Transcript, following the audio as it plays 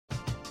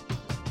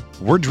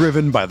We're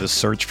driven by the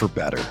search for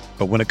better.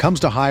 But when it comes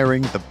to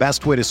hiring, the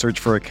best way to search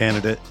for a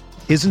candidate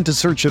isn't to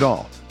search at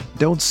all.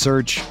 Don't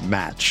search,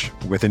 match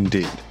with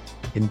Indeed.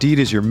 Indeed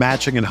is your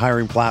matching and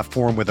hiring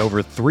platform with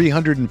over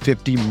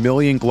 350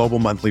 million global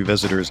monthly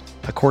visitors,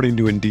 according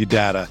to Indeed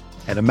data,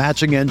 and a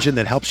matching engine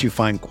that helps you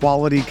find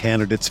quality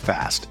candidates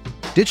fast.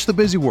 Ditch the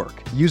busy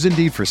work. Use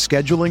Indeed for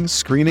scheduling,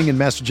 screening, and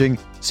messaging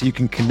so you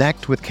can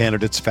connect with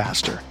candidates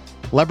faster.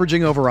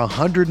 Leveraging over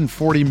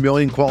 140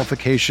 million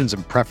qualifications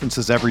and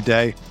preferences every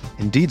day,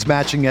 Indeed's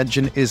matching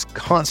engine is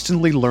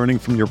constantly learning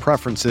from your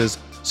preferences,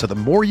 so the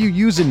more you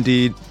use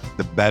Indeed,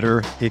 the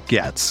better it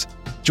gets.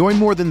 Join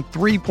more than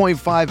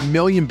 3.5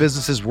 million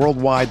businesses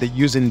worldwide that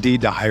use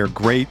Indeed to hire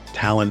great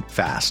talent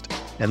fast.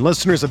 And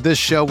listeners of this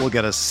show will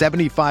get a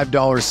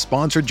 $75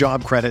 sponsored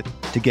job credit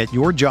to get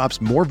your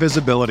jobs more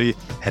visibility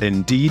at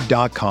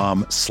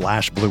Indeed.com/Blue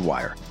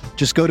Wire.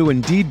 Just go to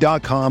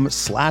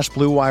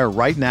Indeed.com/Blue Wire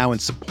right now and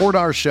support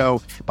our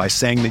show by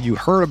saying that you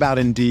heard about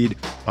Indeed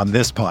on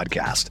this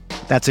podcast.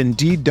 That's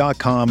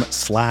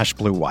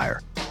Indeed.com/Blue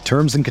Wire.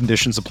 Terms and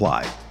conditions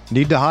apply.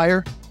 Need to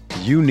hire?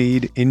 You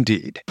need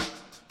Indeed.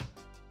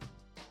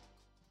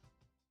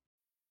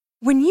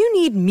 When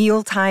you need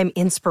mealtime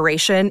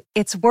inspiration,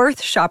 it's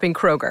worth shopping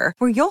Kroger,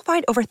 where you'll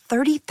find over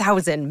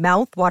 30,000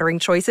 mouth-watering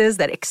choices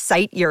that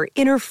excite your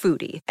inner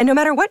foodie. And no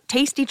matter what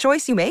tasty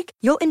choice you make,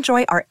 you'll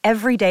enjoy our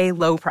everyday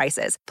low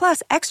prices,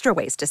 plus extra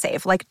ways to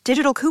save, like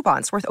digital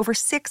coupons worth over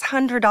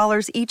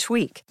 $600 each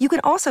week. You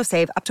can also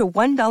save up to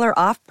 $1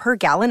 off per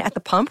gallon at the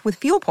pump with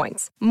fuel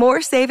points.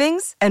 More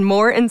savings and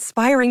more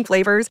inspiring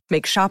flavors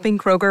make shopping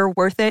Kroger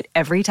worth it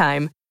every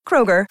time.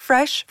 Kroger,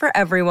 fresh for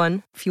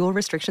everyone. Fuel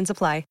restrictions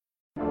apply.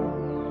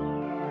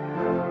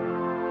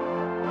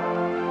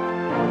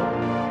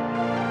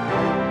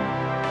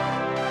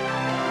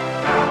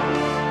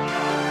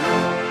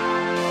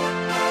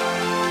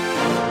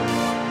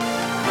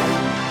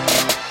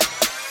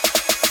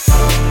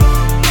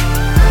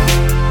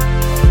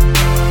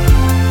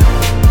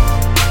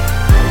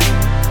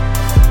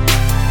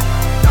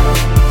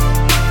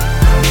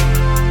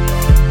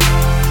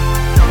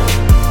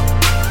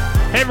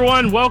 Hey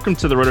everyone, welcome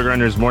to the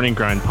RotoGrinders Morning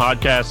Grind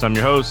Podcast. I'm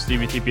your host,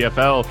 Stevie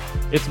TPFL.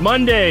 It's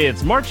Monday,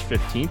 it's March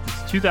 15th,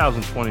 it's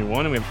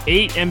 2021, and we have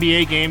 8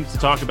 NBA games to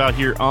talk about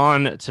here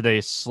on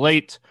today's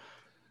slate.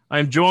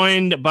 I'm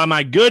joined by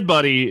my good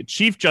buddy,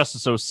 Chief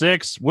Justice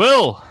 06.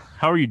 Will,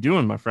 how are you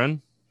doing, my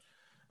friend?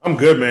 I'm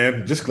good,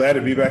 man. Just glad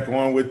to be back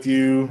on with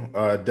you.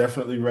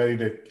 Definitely ready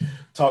to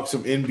talk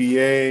some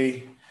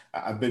NBA.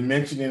 I've been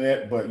mentioning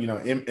it, but, you know,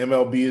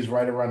 MLB is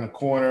right around the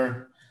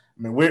corner.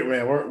 I mean,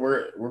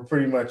 we're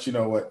pretty much,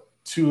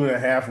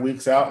 2.5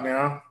 weeks out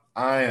now.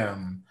 I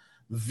am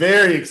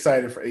very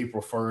excited for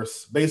April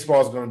 1st.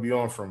 Baseball is going to be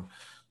on from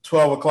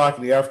 12 o'clock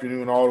in the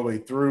afternoon all the way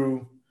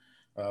through.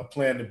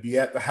 Plan to be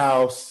at the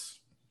house,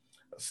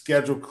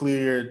 schedule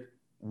cleared,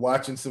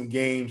 watching some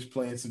games,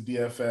 playing some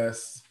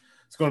DFS.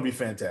 It's going to be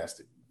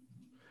fantastic.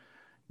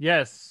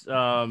 Yes,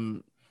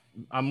 I'm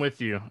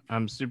with you.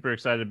 I'm super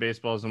excited.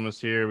 Baseball is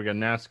almost here. We got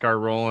NASCAR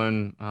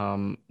rolling.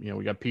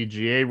 We got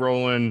PGA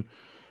rolling.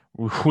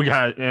 We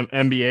got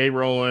NBA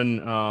rolling.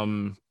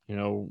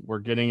 We're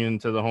getting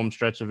into the home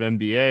stretch of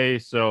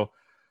NBA. So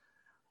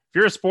if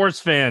you're a sports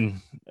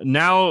fan,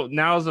 now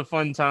is a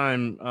fun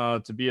time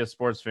to be a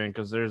sports fan,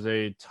 because there's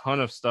a ton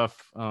of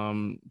stuff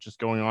just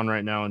going on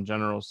right now in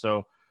general.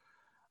 So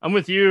I'm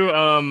with you.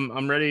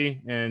 I'm ready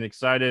and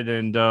excited,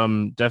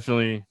 and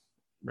definitely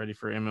ready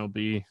for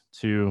MLB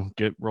to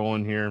get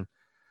rolling here.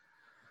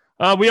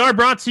 We are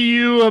brought to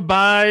you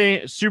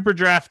by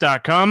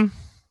superdraft.com.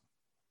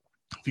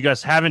 If you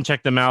guys haven't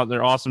checked them out,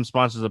 they're awesome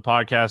sponsors of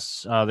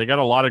podcasts. They got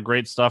a lot of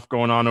great stuff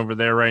going on over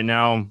there right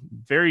now.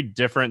 Very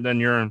different than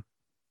your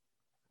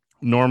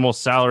normal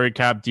salary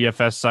cap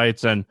DFS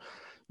sites. And,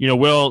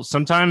 Will,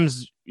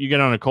 sometimes you get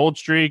on a cold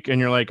streak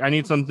and you're like, I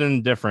need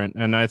something different.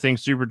 And I think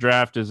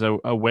Superdraft is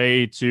a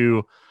way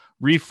to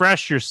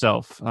refresh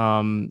yourself.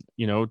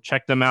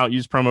 Check them out.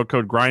 Use promo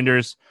code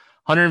Grinders.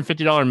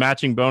 $150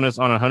 matching bonus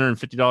on a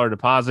 $150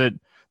 deposit.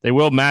 They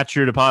will match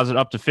your deposit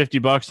up to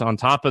 $50 on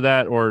top of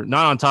that, or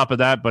not on top of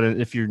that, but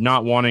if you're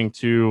not wanting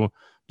to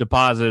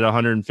deposit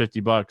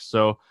 $150.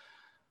 So,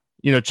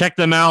 check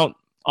them out.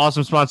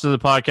 Awesome sponsor of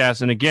the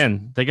podcast. And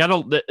again,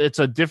 it's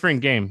a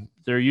different game.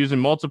 They're using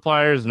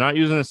multipliers, not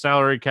using a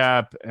salary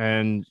cap.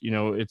 And,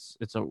 it's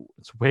a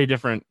way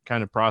different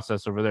kind of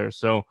process over there.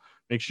 So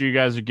make sure you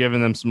guys are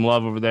giving them some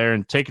love over there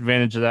and take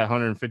advantage of that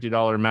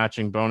 $150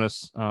 matching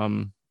bonus.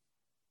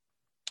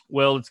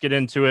 Well, let's get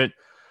into it.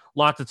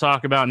 Lot to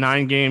talk about.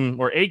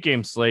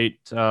 8-game slate.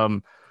 We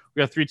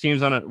got 4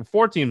 teams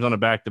on a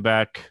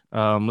back-to-back.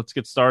 Let's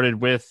get started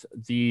with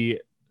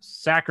the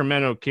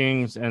Sacramento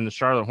Kings and the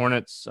Charlotte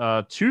Hornets.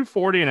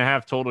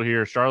 240.5 total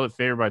here. Charlotte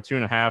favored by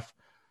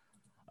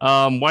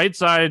 2.5.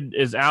 Whiteside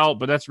is out,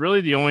 but that's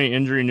really the only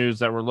injury news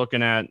that we're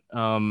looking at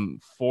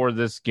for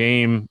this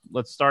game.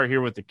 Let's start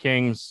here with the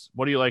Kings.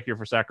 What do you like here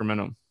for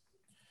Sacramento?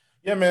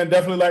 Yeah, man,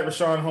 definitely like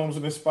Richaun Holmes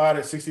in this spot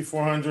at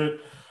 6,400.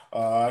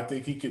 I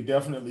think he could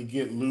definitely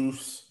get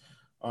loose.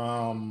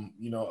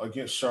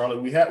 against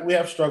Charlotte. We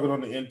have struggled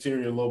on the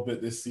interior a little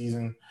bit this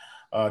season.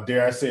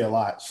 Dare I say a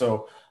lot.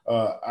 So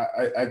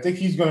I think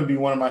he's going to be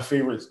one of my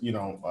favorites,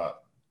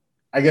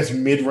 I guess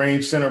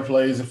mid-range center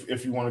plays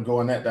if you want to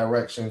go in that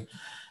direction.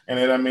 And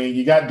then, I mean,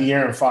 you got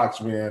De'Aaron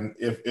Fox, man.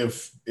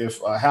 If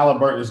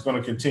Halliburton is going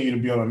to continue to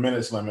be on a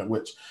minutes limit,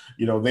 which,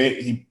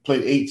 he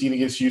played 18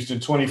 against Houston,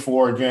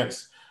 24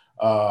 against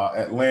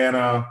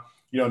Atlanta.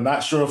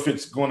 Not sure if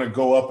it's going to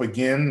go up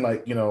again.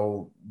 Like,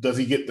 does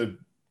he get the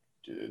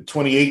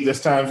 28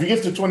 this time? If he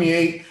gets to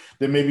 28,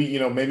 then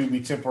maybe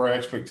we temper our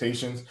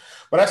expectations.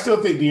 But I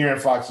still think De'Aaron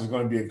Fox is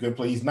going to be a good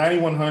play. He's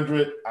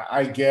 9,100.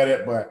 I get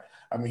it, but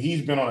I mean,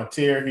 he's been on a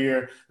tear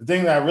here. The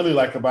thing that I really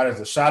like about it is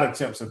the shot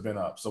attempts have been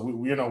up. So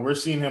we're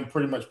seeing him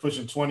pretty much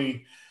pushing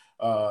 20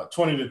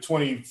 to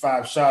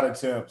 25 shot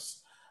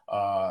attempts.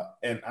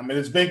 And I mean,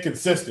 it's been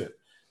consistent.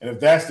 And if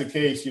that's the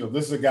case,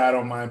 this is a guy I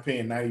don't mind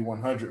paying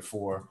 9,100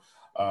 for.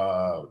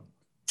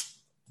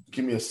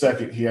 Give me a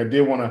second here. I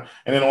did want to,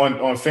 and then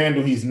on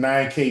FanDuel, he's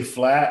 9K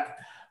flat.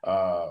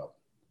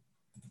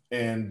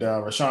 And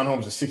Rashawn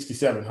Holmes is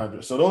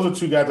 6,700. So those are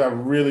two guys I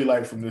really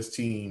like from this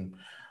team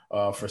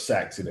for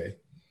sack today.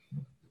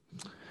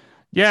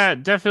 Yeah,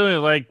 definitely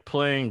like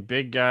playing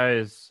big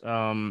guys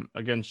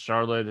against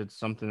Charlotte. It's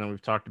something that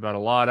we've talked about a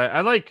lot.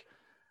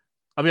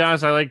 I'll be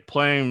honest, I like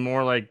playing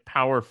more like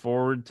power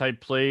forward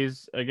type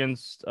plays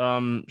against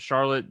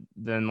Charlotte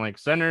than like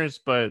centers,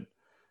 but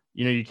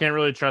you can't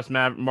really trust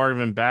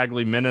Marvin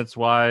Bagley minutes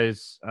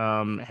wise.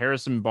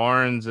 Harrison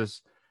Barnes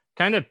is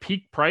kind of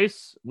peak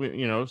price,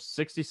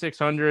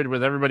 6,600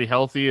 with everybody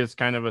healthy is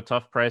kind of a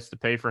tough price to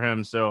pay for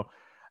him. So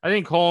I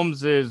think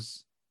Holmes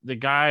is the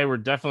guy we're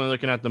definitely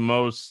looking at the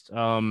most.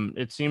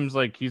 It seems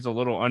like he's a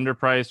little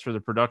underpriced for the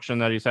production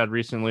that he's had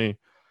recently.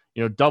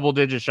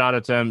 Double-digit shot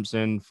attempts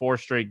in 4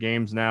 straight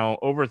games now,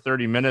 over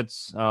 30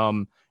 minutes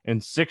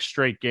in 6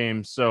 straight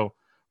games. So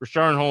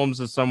Rashawn Holmes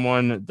is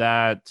someone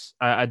that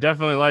I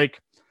definitely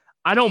like.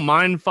 I don't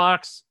mind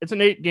Fox. It's an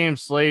 8-game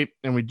slate,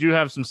 and we do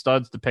have some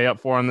studs to pay up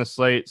for on this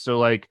slate.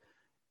 So,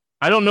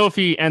 I don't know if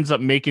he ends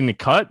up making the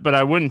cut, but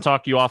I wouldn't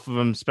talk you off of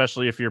him,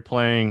 especially if you're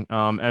playing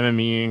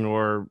MMEing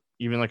or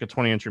even like a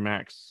 20-entry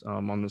max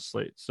on this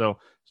slate. So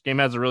this game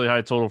has a really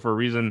high total for a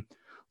reason.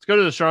 Let's go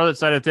to the Charlotte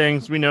side of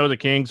things. We know the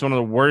Kings, one of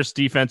the worst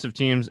defensive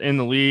teams in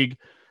the league.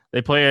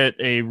 They play at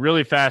a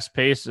really fast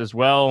pace as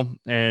well,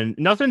 and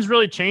nothing's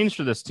really changed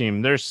for this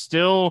team. They're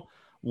still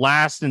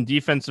last in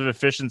defensive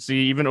efficiency,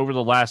 even over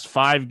the last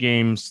 5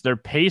 games. Their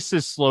pace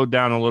has slowed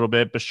down a little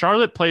bit, but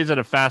Charlotte plays at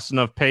a fast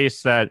enough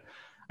pace that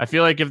I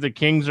feel like if the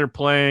Kings are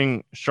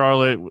playing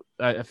Charlotte,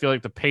 I feel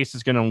like the pace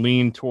is going to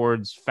lean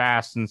towards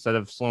fast instead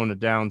of slowing it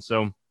down.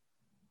 So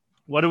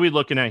what are we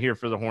looking at here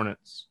for the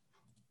Hornets?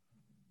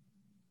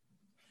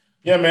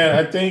 Yeah, man,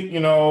 I think,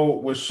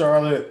 with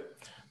Charlotte,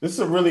 this is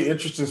a really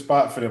interesting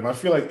spot for them. I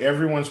feel like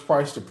everyone's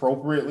priced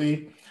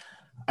appropriately.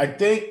 I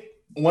think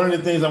one of the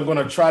things I'm going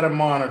to try to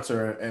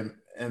monitor,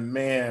 and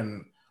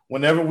man,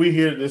 whenever we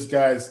hear this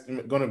guy's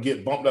going to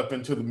get bumped up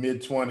into the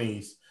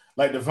mid-20s,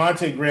 like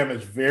Devontae Graham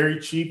is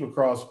very cheap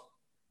across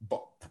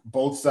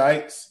both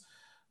sites,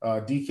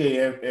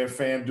 DK and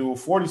FanDuel,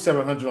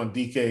 4,700 on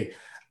DK.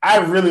 I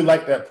really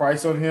like that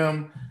price on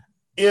him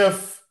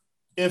if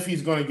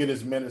he's going to get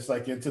his minutes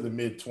into the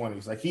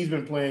mid-20s. Like he's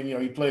been playing,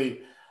 he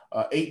played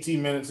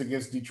 18 minutes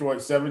against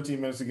Detroit, 17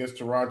 minutes against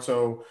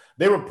Toronto.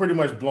 They were pretty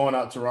much blowing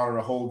out Toronto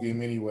the whole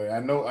game anyway. I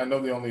know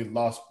they only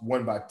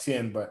won by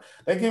 10, but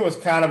that game was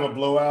kind of a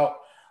blowout.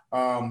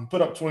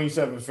 Put up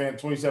 27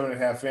 and a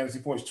half fantasy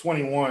points,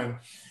 21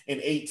 in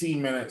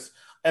 18 minutes.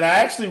 And I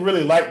actually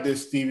really like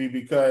this, Stevie,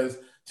 because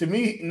to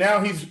me,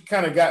 now he's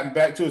kind of gotten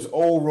back to his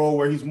old role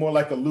where he's more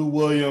like a Lou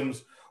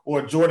Williams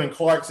or Jordan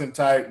Clarkson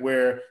type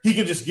where he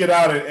can just get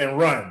out and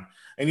run.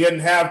 And he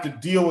doesn't have to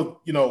deal with,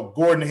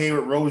 Gordon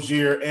Hayward,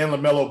 Rozier, and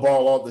LaMelo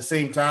Ball all at the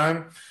same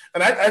time.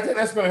 And I think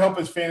that's going to help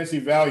his fantasy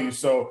value.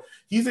 So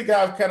he's a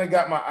guy I've kind of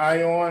got my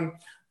eye on.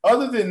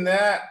 Other than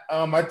that,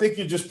 I think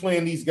you're just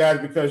playing these guys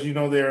because,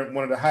 they're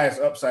one of the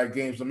highest upside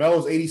games.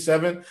 LaMelo's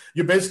 87.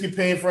 You're basically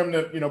paying for him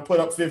to, put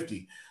up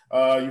 50.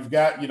 You've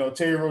got,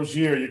 Terry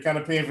Rozier. You're kind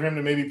of paying for him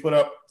to maybe put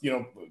up,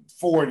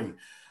 40.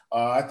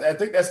 I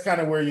think that's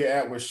kind of where you're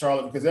at with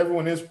Charlotte because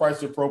everyone is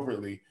priced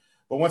appropriately.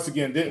 But once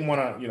again, didn't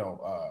want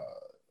to,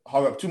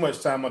 hog up too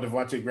much time on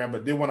Devontae Graham,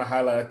 but did want to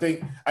highlight.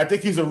 I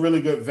think he's a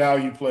really good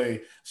value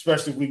play,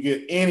 especially if we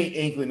get any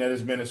inkling that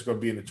his minutes are going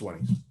to be in the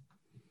 20s.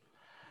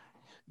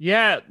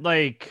 Yeah,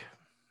 I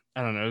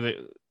don't know.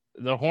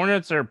 The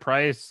Hornets are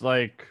priced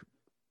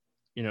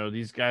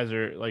these guys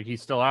are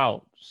he's still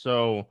out.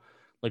 So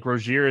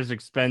Rozier is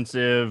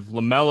expensive.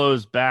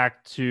 LaMelo's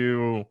back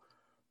to,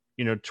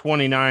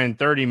 29,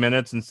 30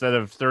 minutes instead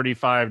of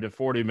 35 to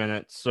 40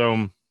 minutes.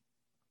 So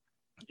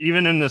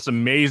even in this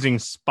amazing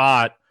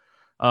spot,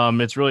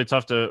 it's really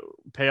tough to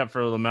pay up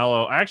for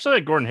LaMelo. I actually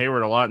like Gordon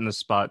Hayward a lot in this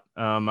spot.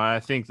 I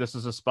think this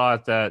is a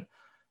spot that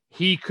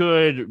he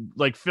could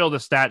fill the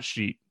stat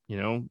sheet,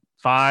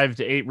 5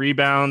 to 8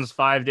 rebounds,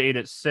 5 to 8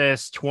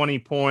 assists, 20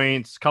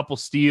 points, couple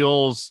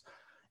steals,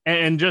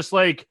 and just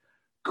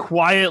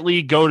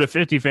quietly go to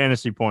 50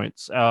 fantasy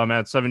points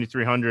at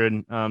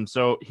 7,300.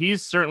 So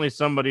he's certainly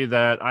somebody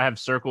that I have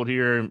circled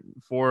here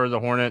for the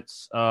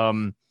Hornets.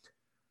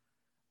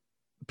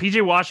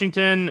 PJ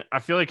Washington, I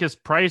feel like his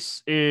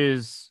price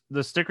is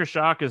the sticker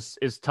shock is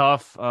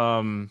tough.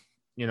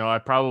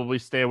 I'd probably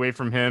stay away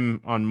from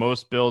him on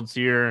most builds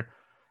here.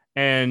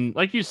 And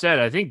like you said,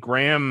 I think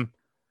Graham,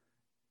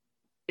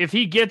 if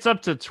he gets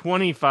up to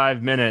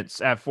 25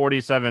 minutes at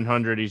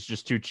 4,700, he's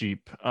just too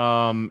cheap.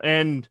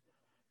 17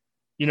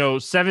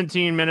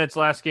 minutes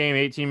last game,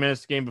 18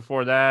 minutes the game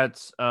before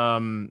that.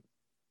 A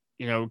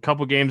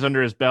couple games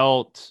under his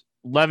belt,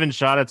 11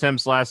 shot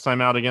attempts last time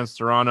out against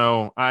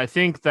Toronto. I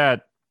think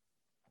that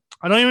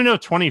I don't even know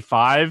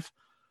 25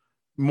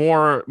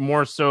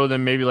 more so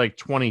than maybe like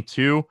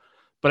 22,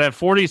 but at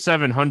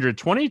 4,700,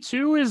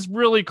 22 is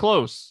really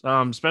close,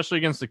 especially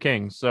against the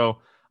Kings. So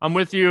I'm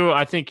with you.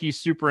 I think he's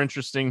super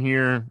interesting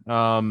here.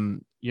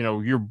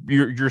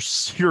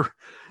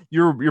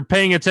 You're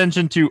paying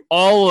attention to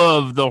all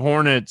of the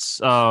Hornets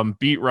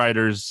beat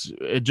writers,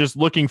 just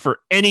looking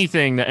for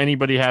anything that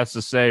anybody has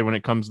to say when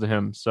it comes to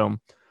him. So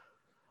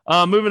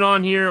moving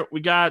on here, we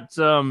got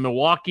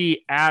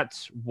Milwaukee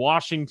at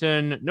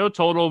Washington. No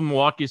total.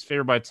 Milwaukee's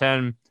favored by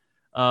 10.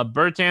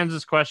 Bertans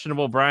is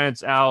questionable.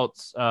 Bryant's out.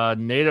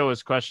 Nato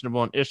is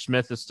questionable, and Ish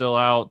Smith is still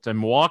out. And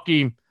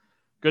Milwaukee,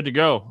 good to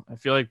go. I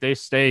feel like they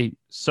stay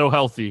so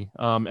healthy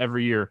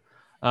every year.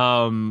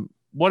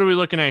 What are we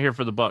looking at here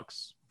for the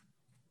Bucks?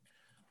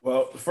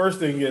 Well, the first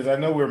thing is I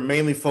know we're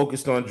mainly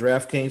focused on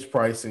DraftKings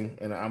pricing,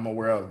 and I'm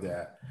aware of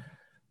that.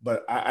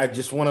 But I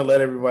just want to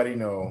let everybody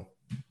know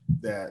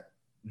that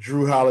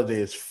Drew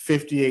Holiday is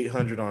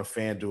 5,800 on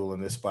FanDuel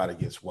in this spot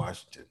against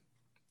Washington.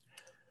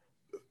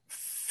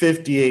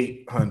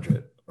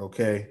 5,800,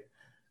 okay?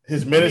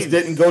 His minutes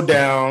didn't go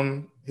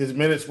down. His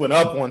minutes went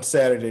up on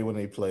Saturday when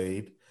they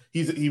played.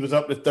 He was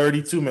up to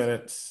 32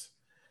 minutes.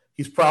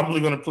 He's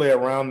probably going to play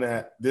around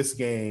that this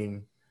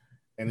game,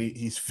 and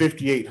he's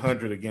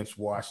 5,800 against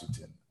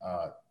Washington.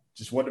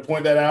 Just wanted to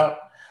point that out.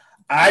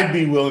 I'd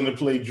be willing to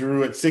play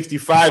Drew at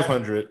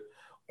 6,500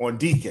 on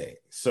DK.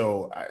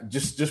 So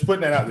just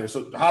putting that out there.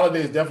 So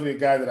Holiday is definitely a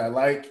guy that I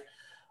like.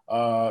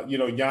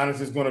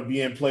 Giannis is going to be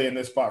in play in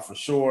this spot for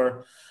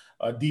sure.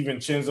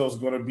 DiVincenzo is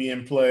going to be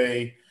in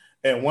play.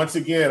 And once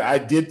again, I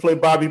did play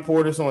Bobby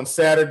Portis on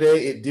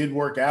Saturday. It did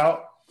work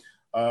out.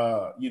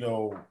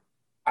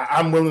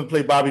 I'm willing to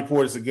play Bobby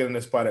Portis again in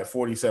this spot at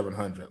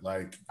 4,700.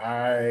 Like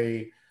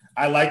I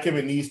like him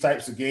in these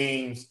types of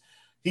games.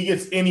 He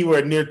gets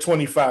anywhere near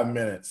 25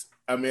 minutes.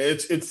 I mean,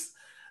 it's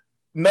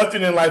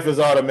nothing in life is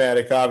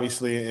automatic,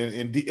 obviously,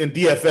 in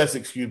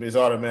DFS, is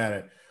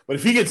automatic. But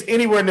if he gets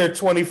anywhere near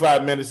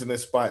 25 minutes in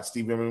this spot,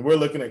 Steve, I mean, we're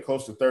looking at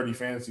close to 30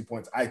 fantasy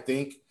points, I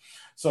think.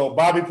 So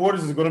Bobby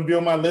Portis is going to be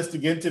on my list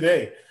again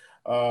today.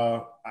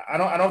 I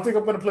don't think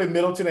I'm going to play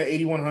Middleton at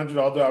 8,100,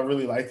 although I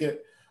really like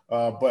it.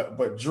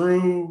 But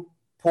Drew,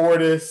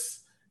 Portis,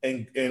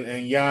 and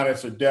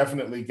Giannis are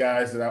definitely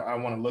guys that I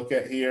want to look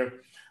at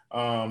here.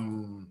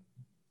 And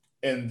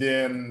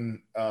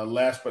then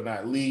last but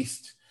not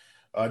least,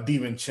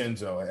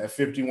 DiVincenzo at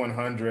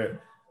 5,100.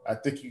 I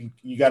think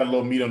you got a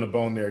little meat on the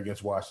bone there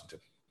against Washington.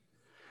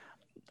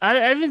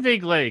 I even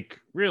think,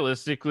 like,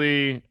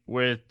 realistically,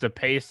 with the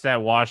pace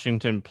that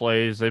Washington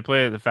plays, they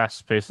play at the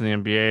fastest pace in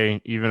the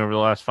NBA, even over the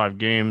last 5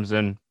 games,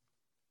 and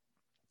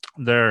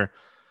they're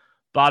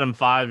bottom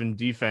 5 in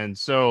defense.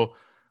 So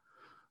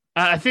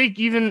I think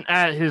even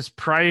at his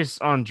price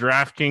on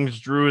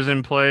DraftKings, Drew is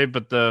in play,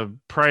 but the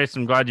price,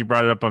 I'm glad you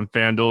brought it up on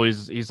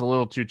FanDuel. He's a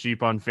little too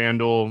cheap on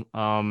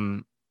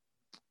FanDuel.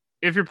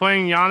 If you're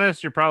playing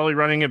Giannis, you're probably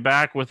running it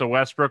back with a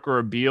Westbrook or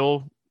a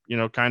Beal,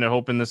 kind of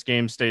hoping this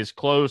game stays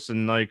close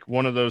and like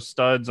one of those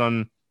studs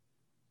on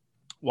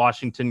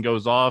Washington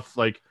goes off.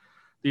 Like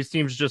these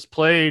teams just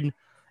played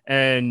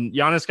and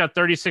Giannis got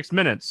 36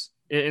 minutes.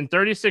 In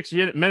 36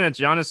 minutes,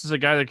 Giannis is a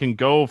guy that can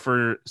go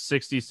for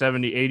 60,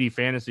 70, 80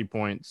 fantasy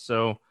points.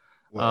 So,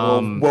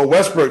 well,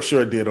 Westbrook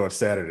sure did on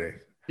Saturday.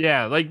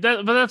 Yeah, like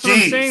that. But that's what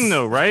I'm saying,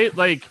 though, right?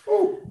 Like,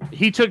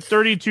 he took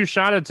 32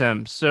 shot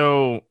attempts.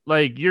 So,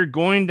 like, you're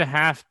going to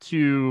have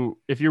to,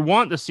 if you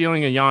want the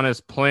ceiling of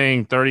Giannis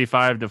playing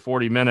 35 to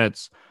 40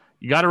 minutes,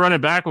 you got to run it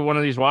back with one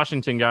of these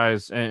Washington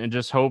guys and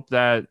just hope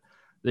that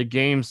the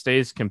game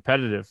stays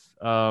competitive.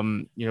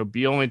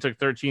 B only took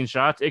 13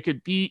 shots. It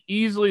could be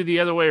easily the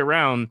other way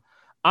around.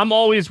 I'm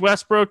always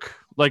Westbrook.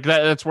 Like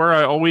that's where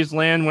I always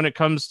land when it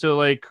comes to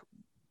like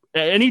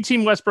any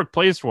team Westbrook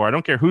plays for. I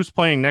don't care who's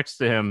playing next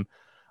to him.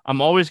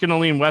 I'm always going to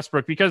lean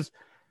Westbrook because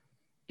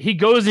he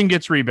goes and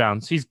gets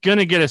rebounds. He's going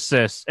to get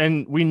assists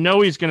and we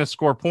know he's going to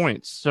score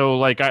points. So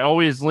like I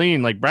always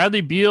lean like Bradley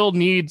Beal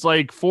needs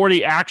like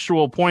 40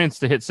 actual points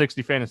to hit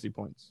 60 fantasy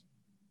points.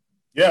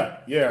 Yeah,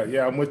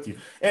 I'm with you.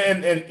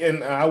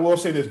 And I will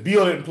say this,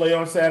 Beal didn't play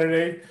on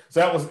Saturday, so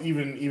that was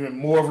even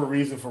more of a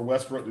reason for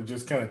Westbrook to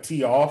just kind of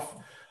tee off.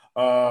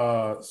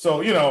 And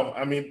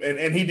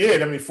he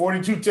did.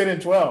 42, 10,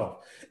 and 12.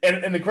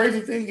 And the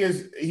crazy thing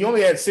is he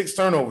only had 6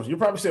 turnovers. You're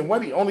probably saying,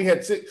 what, he only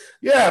had 6?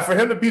 Yeah, for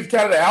him to be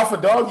kind of the alpha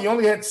dog, he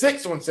only had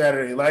 6 on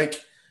Saturday. Like,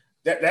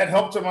 that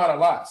helped him out a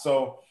lot.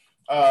 So,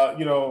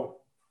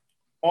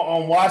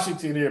 on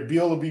Washington here,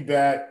 Beal will be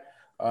back.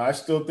 I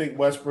still think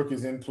Westbrook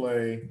is in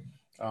play.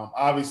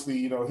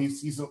 Obviously,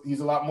 he's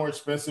a lot more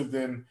expensive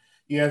than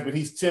he has, but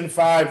he's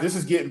 10-5. This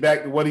is getting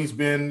back to what he's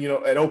been,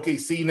 at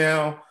OKC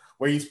now,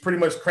 where he's pretty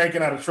much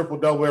cranking out a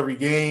triple-double every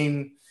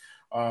game.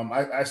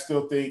 I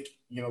still think,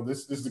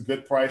 this is a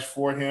good price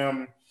for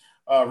him.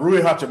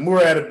 Rui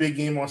Hachimura had a big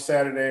game on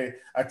Saturday.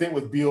 I think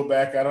with Beal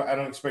back, I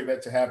don't expect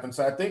that to happen.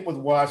 So I think with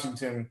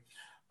Washington,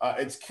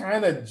 it's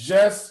kind of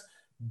just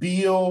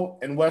Beal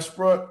and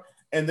Westbrook.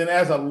 And then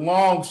as a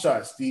long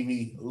shot,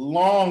 Stevie,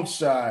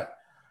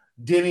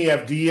 Denny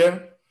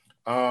Avdia.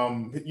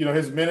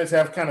 His minutes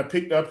have kind of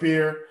picked up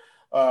here.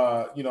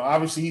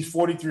 Obviously he's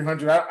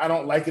 4,300. I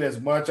don't like it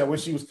as much. I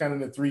wish he was kind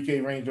of in the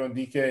 3K range on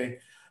DK.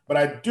 But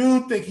I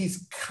do think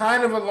he's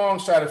kind of a long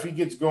shot. If he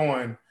gets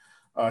going,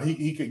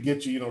 he could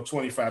get you,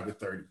 25 to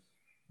 30.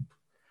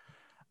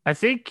 I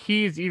think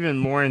he's even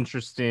more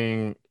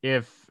interesting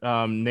if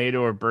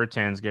Nato or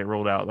Bertans get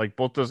rolled out. Like,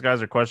 both those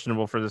guys are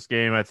questionable for this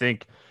game. I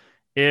think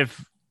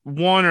if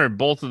one or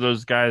both of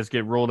those guys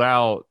get rolled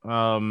out,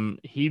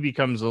 he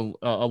becomes a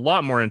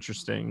lot more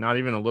interesting, not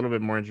even a little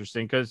bit more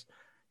interesting, because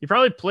he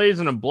probably plays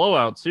in a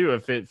blowout too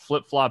if it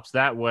flip-flops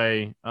that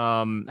way.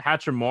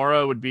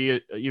 Hachimura would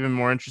be even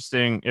more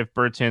interesting if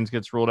Bertans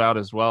gets rolled out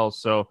as well.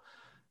 So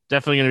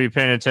definitely going to be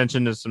paying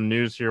attention to some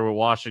news here with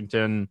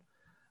Washington.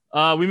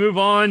 We move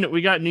on.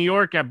 We got New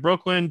York at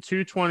Brooklyn,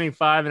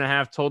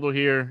 225.5 total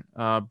here.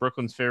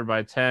 Brooklyn's favored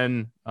by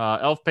 10.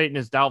 Elf Payton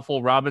is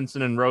doubtful.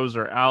 Robinson and Rose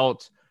are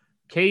out.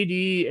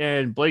 KD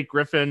and Blake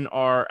Griffin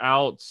are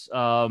out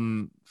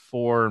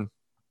for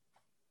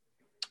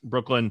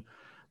Brooklyn.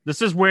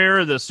 This is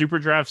where the super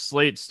draft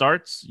slate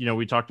starts.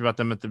 We talked about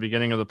them at the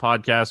beginning of the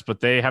podcast,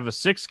 but they have a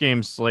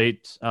 6-game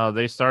slate.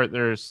 They start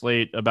their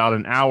slate about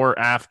an hour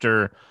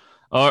after,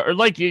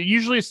 it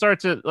usually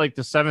starts at like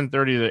the 7:30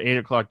 to 8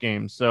 o'clock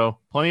games. So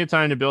plenty of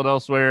time to build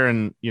elsewhere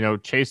and,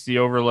 chase the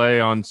overlay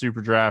on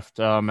super draft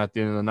at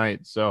the end of the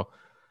night. So,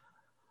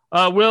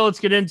 Will,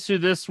 let's get into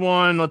this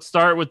one. Let's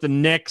start with the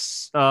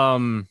Knicks.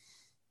 Obviously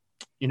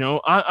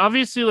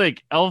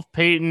like Elf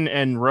Payton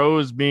and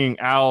Rose being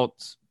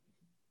out.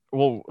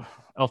 Well,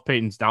 Elf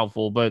Payton's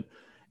doubtful, but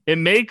it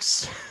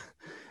makes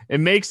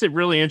it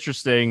really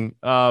interesting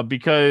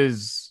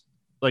because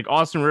like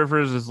Austin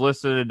Rivers is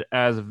listed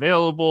as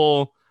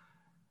available.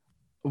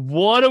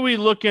 What are we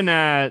looking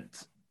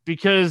at?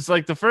 Because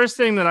like the first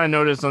thing that I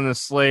noticed on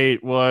this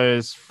slate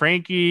was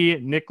Frankie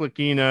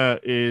Ntilikina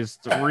is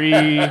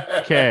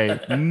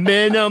 $3K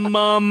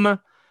minimum,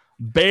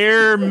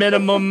 bare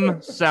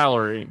minimum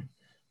salary.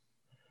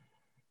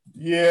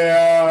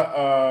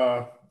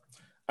 Yeah.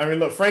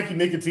 Look, Frankie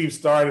Nicotine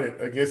started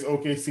against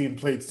OKC and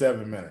played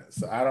 7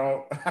 minutes. I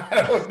don't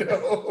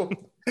know.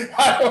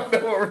 I don't know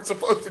what we're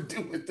supposed to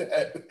do with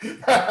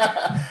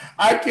that.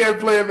 I can't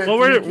play him. Well,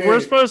 we're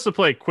supposed to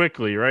play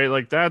quickly, right?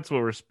 Like that's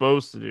what we're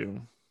supposed to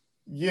do.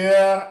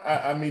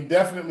 Yeah,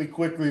 definitely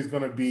quickly is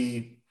going to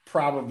be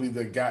probably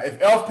the guy.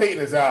 If Elf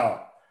Payton is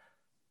out,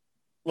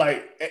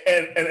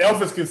 and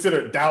Elf is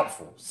considered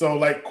doubtful, so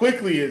like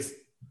quickly is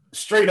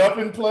straight up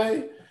in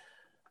play.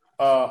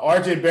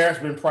 RJ Barrett's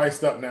been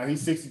priced up now.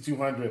 He's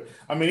 6,200.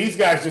 These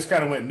guys just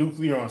kind of went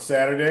nuclear on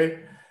Saturday,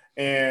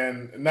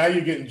 and now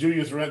you're getting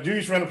Julius Randle.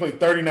 Julius Randle played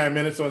 39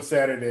 minutes on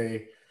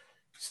Saturday.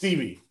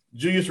 Stevie,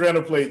 Julius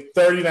Randle played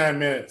 39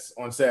 minutes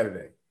on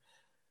Saturday.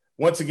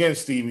 Once again,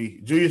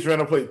 Stevie, Julius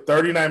Randle played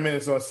 39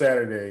 minutes on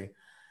Saturday,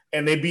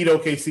 and they beat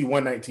OKC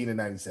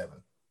 119-97.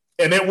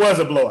 And it was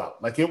a blowout.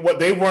 It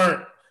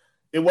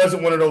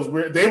wasn't one of those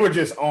weird. They were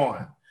just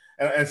on.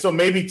 And so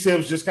maybe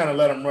Tibbs just kind of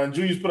let them run.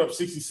 Julius put up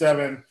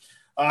 67.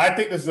 I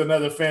think this is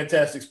another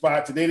fantastic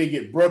spot. Today they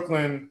get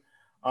Brooklyn.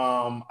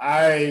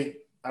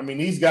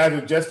 These guys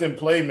are just in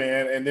play,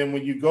 man. And then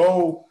when you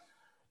go,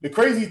 the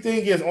crazy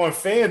thing is on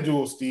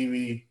FanDuel,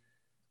 Stevie,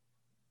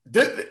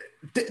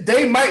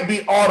 they might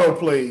be auto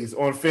plays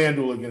on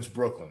FanDuel against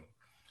Brooklyn.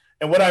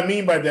 And what I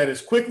mean by that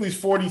is Quickly's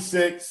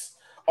 46,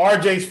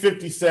 RJ's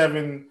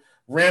 57,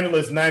 Randall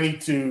is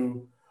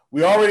 92.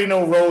 We already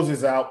know Rose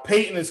is out.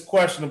 Payton is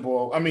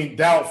questionable.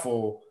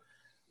 Doubtful.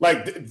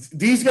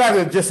 These guys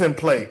are just in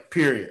play,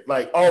 period.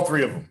 All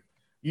three of them.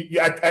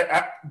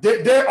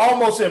 They're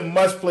almost in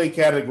must-play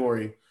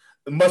category,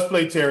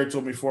 must-play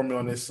territory for me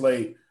on this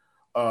slate.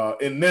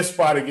 In this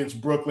spot against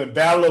Brooklyn,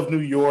 Battle of New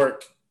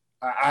York,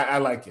 I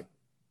like it.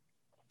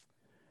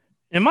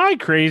 Am I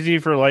crazy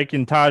for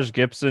liking Taj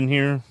Gibson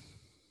here?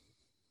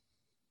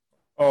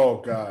 Oh,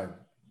 God.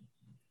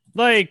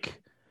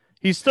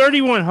 He's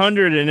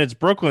 3,100 and it's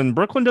Brooklyn.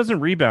 Brooklyn doesn't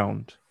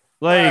rebound.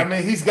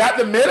 He's got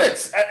the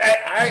minutes.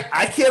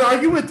 I can't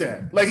argue with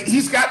that.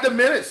 He's got the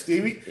minutes,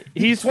 Stevie.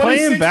 He's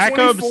playing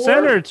backup 24.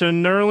 Center to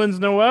Nerlens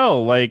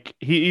Noel.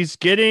 He's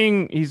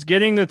getting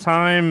the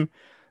time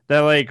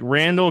that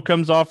Randall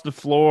comes off the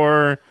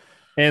floor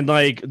and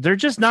they're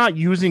just not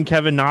using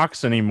Kevin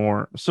Knox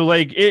anymore. So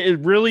it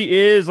really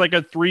is a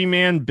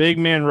 3-man big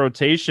man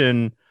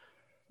rotation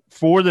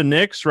for the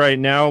Knicks right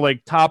now,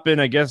 like Toppin,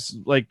 I guess,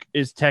 like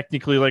is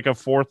technically like a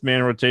fourth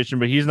man rotation,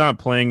 but he's not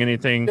playing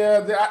anything.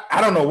 Yeah,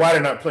 I don't know why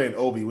they're not playing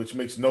Obi, which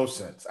makes no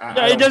sense.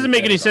 Yeah, it doesn't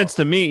make any sense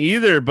to me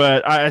either.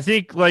 But I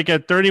think like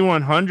at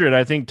 3,100,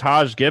 I think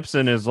Taj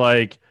Gibson is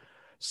like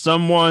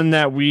someone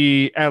that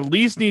we at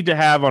least need to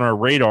have on our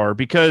radar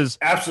because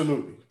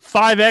absolutely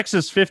 5x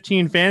is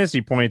 15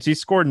 fantasy points. He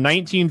scored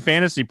 19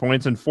 fantasy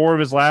points in 4 of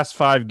his last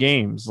 5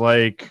 games.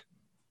 Like,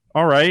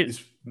 all right,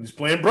 he's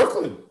playing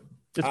Brooklyn.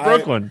 It's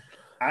Brooklyn.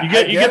 You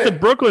get the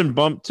Brooklyn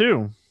bump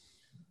too.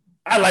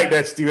 I like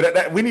that, Steve.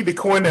 We need to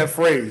coin that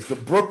phrase, the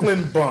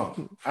Brooklyn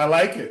bump. I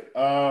like it.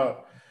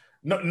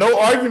 No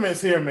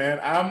arguments here, man.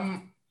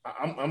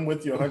 I'm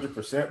with you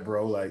 100%,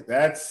 bro. Like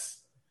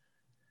that's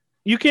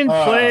you can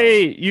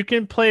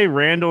play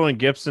Randall and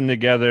Gibson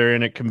together,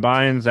 and it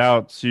combines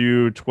out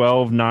to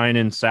 12.9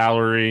 in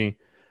salary.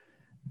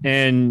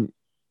 And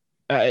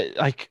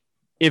like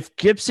if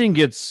Gibson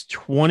gets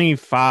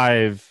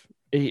 25.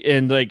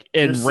 And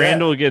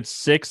Randall gets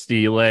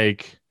 60,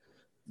 like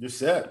you're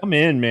set. I'm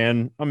in,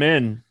 man. I'm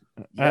in.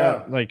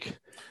 Yeah.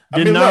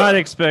 Did not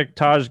expect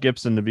Taj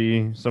Gibson to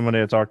be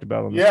somebody I talked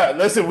about on this. Yeah,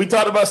 listen, we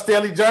talked about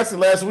Stanley Johnson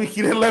last week.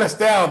 He didn't let us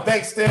down.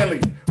 Thanks,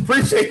 Stanley.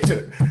 Appreciate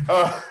you.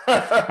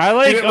 I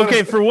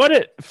like for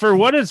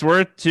what it's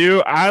worth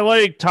too. I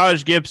like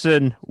Taj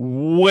Gibson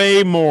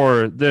way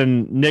more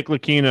than Nick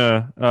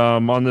Lakina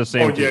on the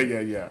same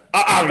team. Yeah.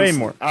 Obviously, way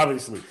more.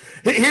 Obviously.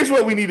 Here's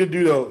what we need to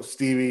do though,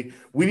 Stevie.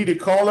 We need to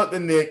call up the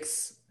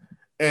Knicks,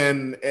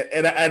 and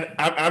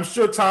I'm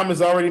sure Tom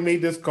has already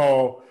made this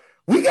call.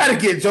 We got to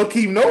get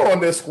Joakim Noah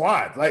on this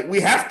squad. Like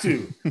we have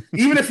to,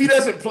 even if he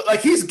doesn't play.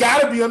 Like he's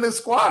got to be on this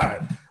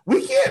squad.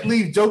 We can't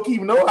leave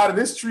Joakim Noah out of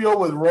this trio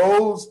with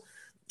Rose,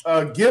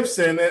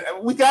 Gibson.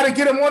 We got to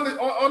get him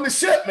on the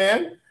ship,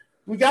 man.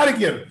 We got to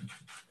get him.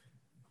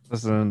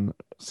 Listen,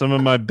 some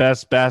of my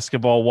best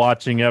basketball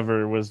watching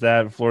ever was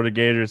that Florida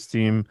Gators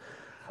team.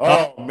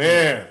 Oh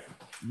man,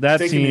 that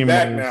taking team me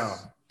back now.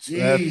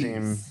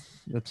 Jeez.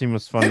 That team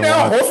was fun. Didn't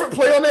Al Horford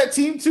play on that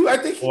team too? I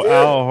think he did.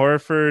 Al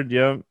Horford,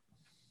 yep.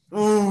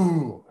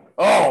 Ooh.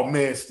 Oh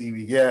man,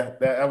 Stevie. Yeah,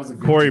 that was a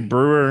good Corey team.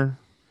 Brewer.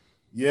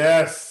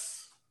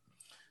 Yes.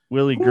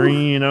 Willie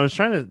Green. I was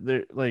trying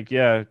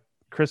to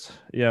Chris.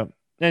 Yeah.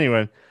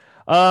 Anyway,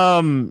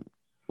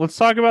 let's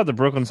talk about the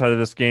Brooklyn side of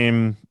this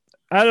game.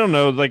 I don't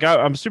know. Like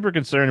I'm super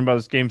concerned about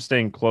this game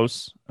staying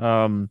close.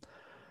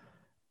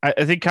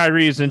 I think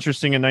Kyrie is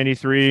interesting at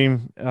 93.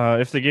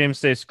 If the game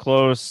stays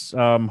close,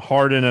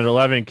 Harden at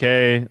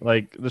 11K,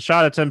 like the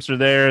shot attempts are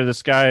there.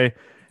 This guy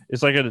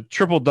is like a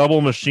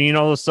triple-double machine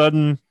all of a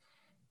sudden.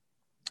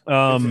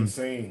 It's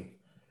insane.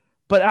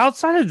 But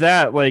outside of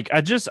that, like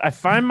I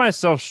find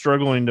myself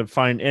struggling to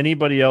find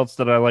anybody else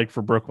that I like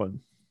for Brooklyn.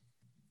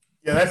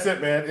 Yeah, that's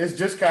it, man. It's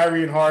just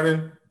Kyrie and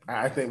Harden.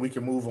 I think we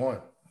can move on.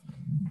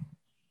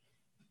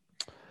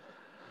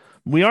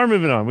 We are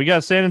moving on. We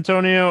got San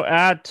Antonio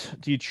at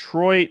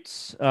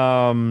Detroit.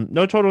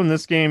 No total in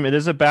this game. It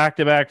is a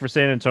back-to-back for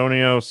San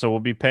Antonio, so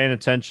we'll be paying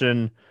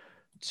attention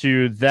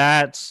to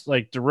that.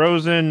 Like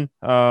DeRozan,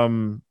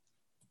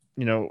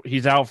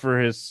 he's out for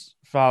his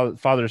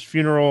father's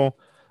funeral,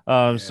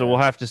 so we'll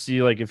have to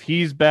see like if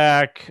he's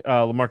back.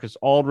 LaMarcus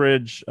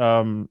Aldridge,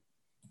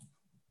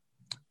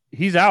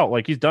 he's out.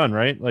 Like he's done,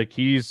 right? Like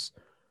he's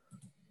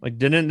like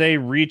didn't they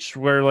reach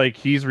where like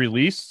he's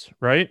released,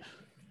 right?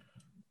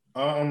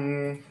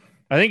 I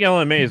think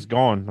LMA is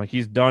gone. Like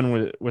he's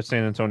done with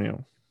San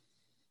Antonio.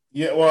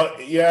 Yeah,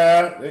 well,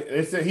 yeah.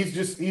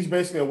 He's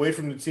basically away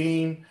from the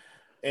team,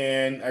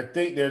 and I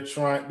think they're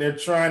trying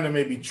to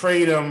maybe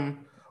trade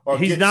him. Or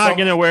he's not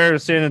going to wear a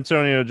San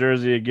Antonio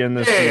jersey again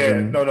this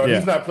season. No,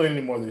 he's not playing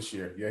anymore this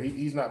year. Yeah,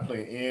 he's not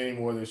playing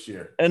anymore this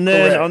year. And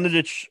then on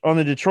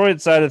the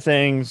Detroit side of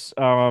things,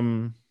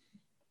 Diallo's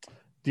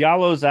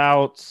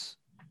out,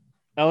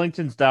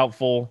 Ellington's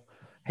doubtful.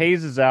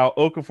 Hayes is out,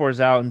 Okafor is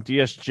out, and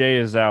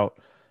DSJ is out.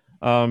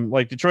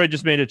 Like Detroit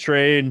just made a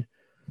trade.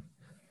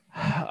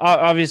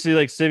 Obviously,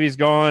 like Civi's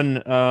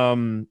gone.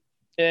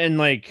 And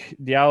like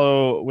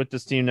Diallo with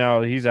this team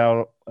now, he's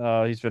out.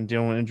 He's been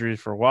dealing with injuries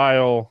for a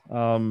while.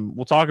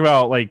 We'll talk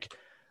about like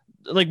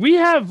we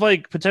have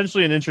like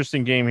potentially an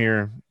interesting game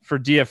here for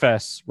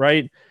DFS,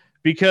 right?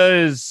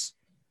 Because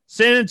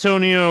San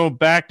Antonio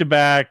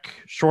back-to-back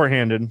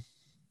shorthanded.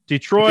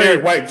 Detroit.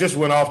 Derek White just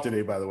went off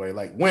today, by the way.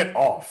 Like went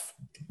off.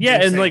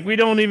 Yeah, and like we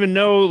don't even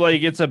know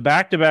like it's a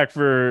back-to-back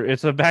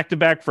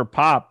for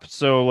Pop.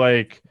 So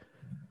like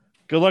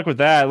good luck with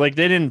that. Like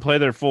they didn't play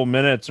their full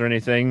minutes or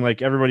anything.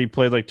 Like everybody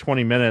played like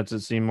 20 minutes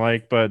it seemed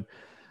like, but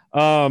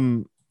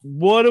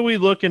what are we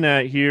looking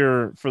at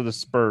here for the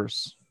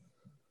Spurs?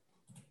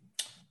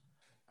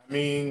 I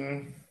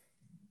mean,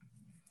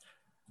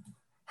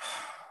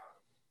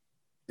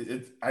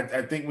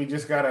 I think we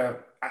just gotta.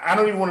 I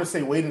don't even want to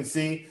say wait and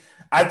see.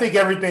 I think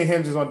everything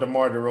hinges on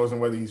DeMar DeRozan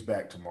whether he's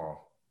back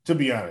tomorrow. To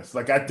be honest,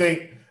 like I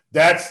think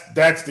that's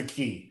the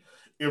key.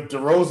 If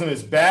DeRozan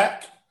is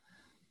back,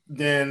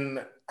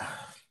 then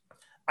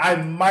I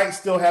might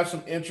still have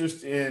some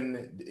interest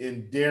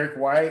in Derek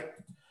White,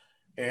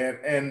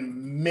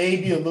 and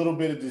maybe a little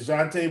bit of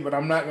DeJounte, but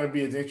I'm not going to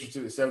be as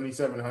interested at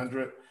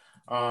 7,700.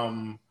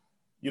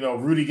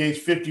 Rudy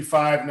Gay's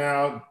 55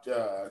 now.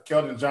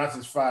 Keldon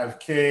Johnson's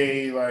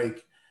 5K.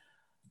 Like,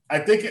 I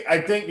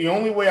think the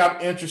only way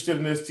I'm interested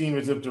in this team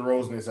is if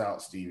DeRozan is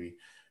out, Stevie.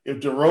 If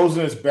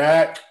DeRozan is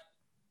back,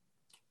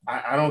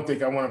 I don't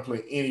think I want to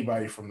play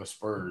anybody from the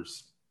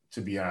Spurs,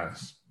 to be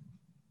honest.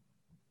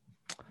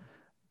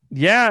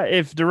 Yeah,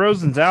 if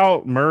DeRozan's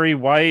out, Murray,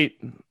 White,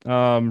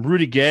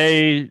 Rudy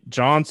Gay,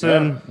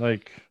 Johnson,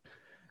 it'd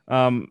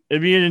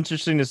be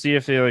interesting to see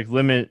if they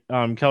limit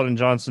Keldon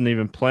Johnson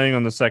even playing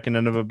on the second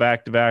end of a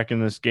back-to-back in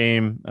this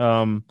game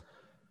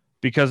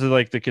because of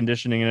the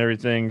conditioning and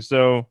everything.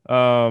 So,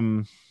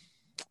 and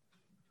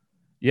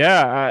on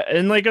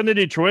the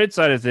Detroit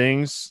side of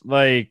things,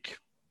 right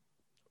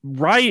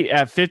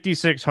at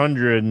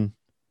 5,600,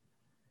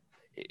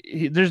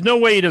 there's no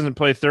way he doesn't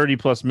play 30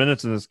 plus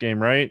minutes in this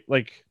game, right?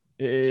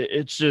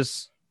 It's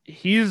just,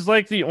 he's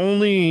the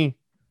only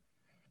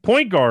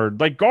point guard,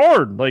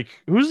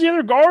 who's the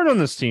other guard on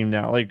this team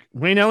now?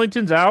 Wayne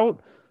Ellington's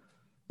out.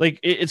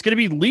 It's going to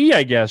be Lee,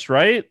 I guess,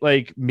 right?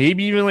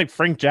 Maybe even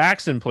Frank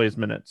Jackson plays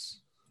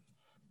minutes.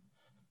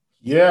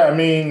 Yeah. I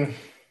mean,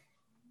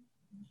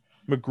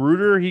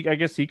 Magruder, I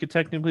guess he could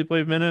technically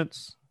play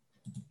minutes.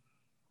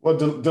 Well,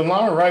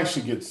 DeLon Wright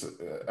should get.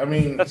 I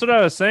mean, that's what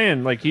I was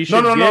saying. He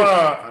should.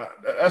 No.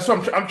 That's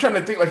what I'm trying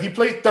to think. He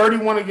played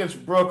 31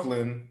 against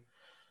Brooklyn,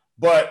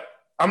 but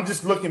I'm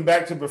just looking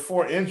back to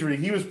before injury.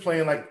 He was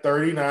playing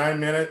 39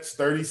 minutes,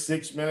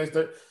 36 minutes.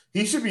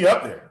 He should be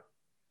up there.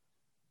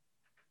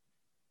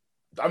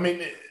 I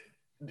mean,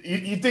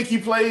 you think he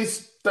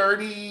plays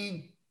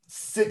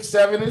 36,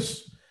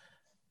 7-ish?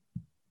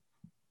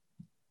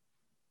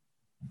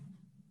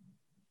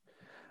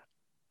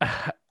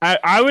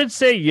 I would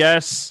say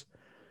yes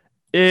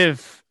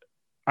if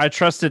I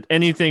trusted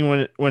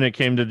anything when it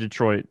came to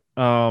Detroit.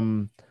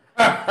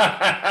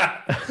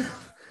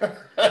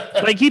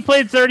 He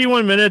played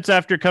 31 minutes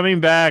after coming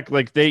back.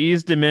 They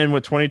eased him in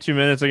with 22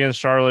 minutes against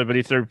Charlotte, but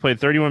he played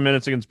 31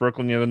 minutes against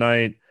Brooklyn the other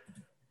night.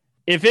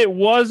 If it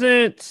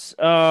wasn't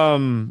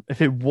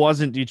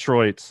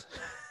Detroit,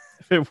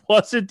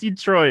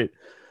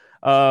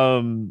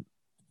 I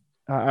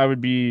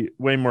would be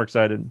way more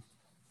excited.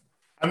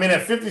 I mean,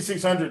 at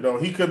 5,600 though,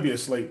 he could be a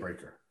slate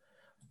breaker.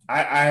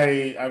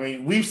 I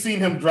mean, we've seen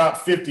him drop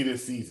 50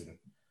 this season,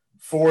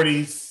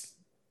 40s,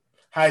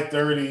 high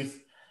 30s.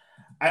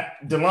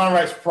 DeLon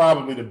Wright's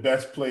probably the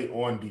best play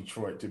on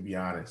Detroit, to be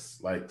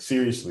honest.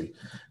 Seriously.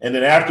 And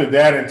then after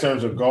that, in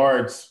terms of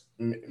guards,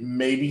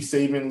 maybe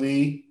Saben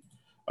Lee,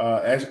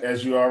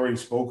 as you already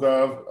spoke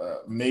of,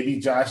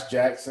 maybe Josh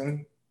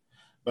Jackson.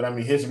 But I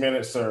mean, his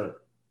minutes are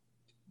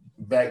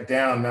back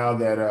down now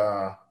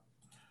that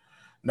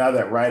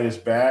Wright is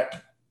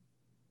back.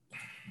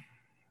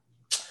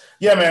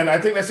 Yeah, man, I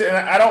think that's it. And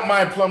I don't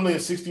mind Plumlee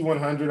at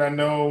 6,100. I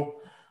know,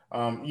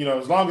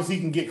 as long as he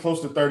can get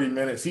close to 30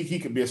 minutes, he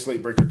could be a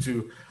slate breaker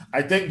too.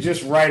 I think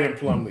just Wright and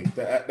Plumlee.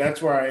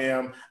 That's where I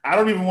am. I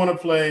don't even want to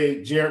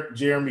play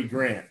Jeremy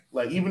Grant.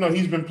 Even though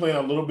he's been playing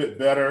a little bit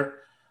better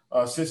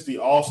since the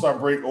All-Star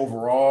break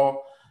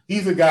overall,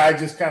 he's a guy I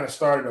just kind of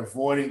started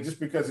avoiding just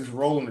because his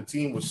role in the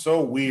team was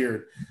so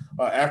weird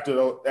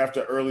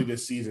after early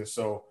this season.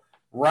 So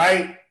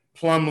Wright,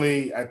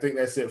 Plumlee, I think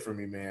that's it for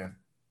me, man.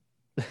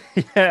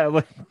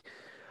 Yeah,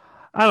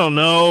 I don't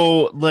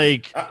know.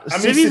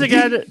 Sivvy's a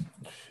guy that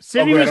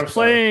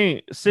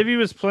Sivvy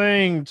was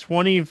playing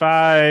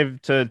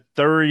 25 to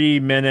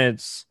 30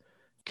 minutes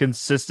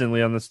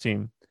consistently on this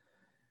team.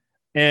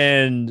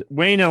 And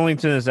Wayne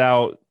Ellington is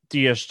out,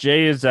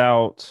 DSJ is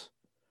out.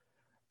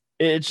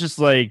 It's just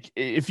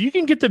if you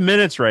can get the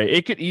minutes right,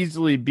 it could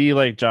easily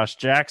be Josh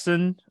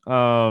Jackson.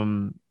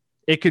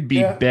 It could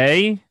be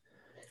Bay.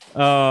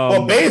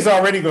 Bay is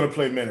already going to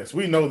play minutes.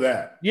 We know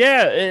that.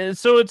 Yeah,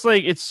 so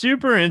it's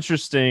super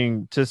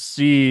interesting to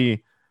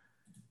see.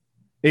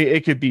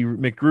 It could be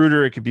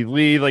McGruder, it could be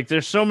Lee.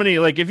 There's so many.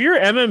 If you're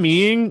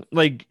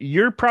MMEing,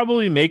 you're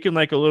probably making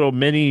a little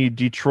mini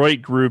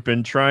Detroit group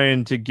and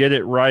trying to get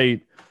it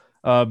right,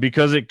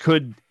 because it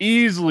could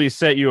easily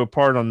set you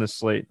apart on this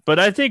slate. But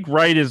I think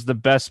Wright is the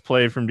best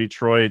play from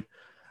Detroit.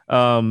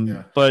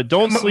 But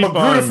don't sleep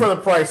McGruder on for the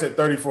price at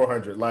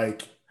 3,400.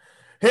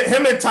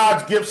 Him and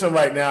Taj Gibson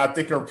right now, I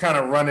think, are kind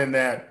of running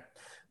that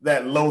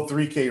low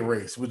 3K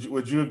race.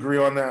 Would you agree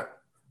on that?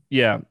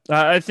 Yeah,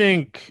 I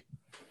think,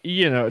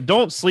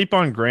 don't sleep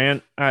on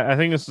Grant. I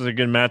think this is a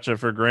good matchup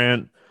for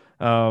Grant.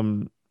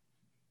 San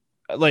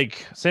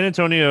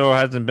Antonio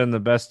hasn't been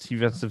the best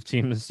defensive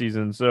team this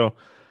season, so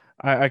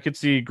I could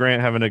see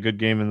Grant having a good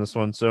game in this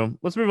one. So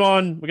let's move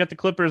on. We got the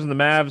Clippers and the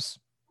Mavs.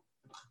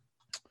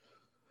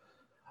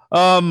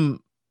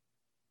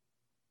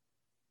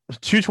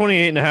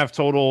 228.5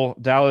 total.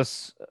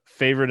 Dallas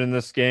favorite in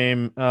this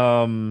game.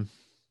 I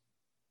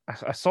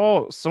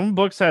saw some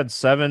books had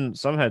 7,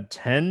 some had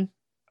 10.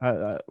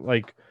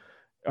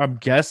 I'm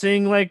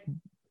guessing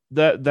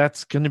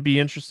that's going to be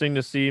interesting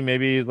to see.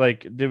 Maybe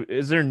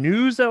is there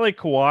news that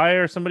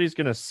Kawhi or somebody's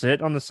going to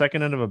sit on the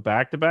second end of a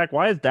back-to-back?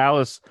 Why is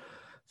Dallas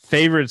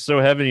favored so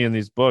heavy in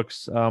these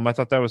books. I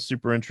thought that was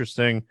super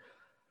interesting.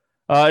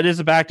 It is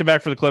a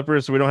back-to-back for the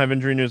Clippers, so we don't have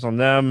injury news on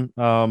them.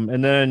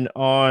 And then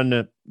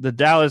on the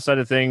Dallas side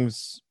of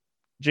things,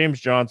 James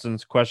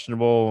Johnson's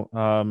questionable.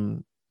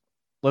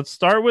 Let's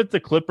start with the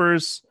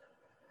Clippers.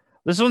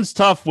 This one's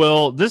tough,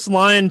 Will. This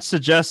line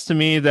suggests to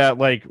me that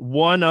like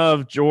one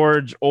of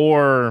George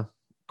or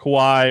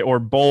Kawhi or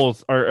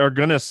both are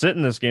going to sit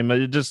in this game.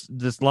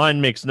 This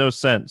line makes no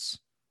sense.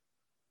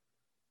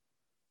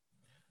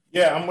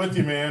 Yeah, I'm with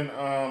you,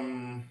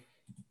 man.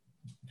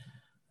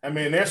 I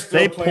mean, they're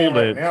still playing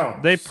right now.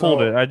 They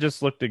pulled it. I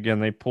just looked again.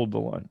 They pulled the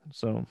line.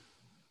 So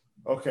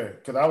okay,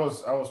 because I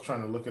was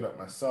trying to look it up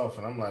myself,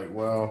 and I'm like,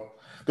 well,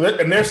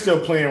 and they're still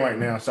playing right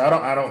now, so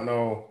I don't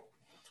know.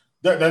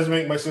 That doesn't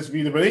make much sense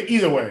either. But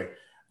either way,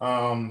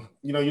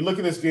 you look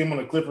at this game on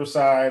the Clippers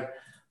side.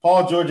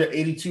 Paul George at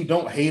 82.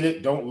 Don't hate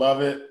it. Don't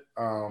love it.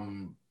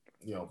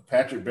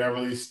 Patrick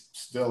Beverley's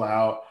still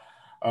out.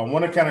 I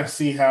want to kind of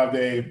see how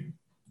they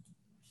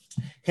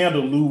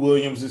handle Lou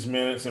Williams'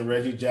 minutes and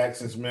Reggie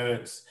Jackson's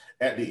minutes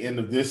at the end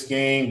of this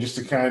game, just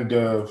to kind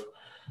of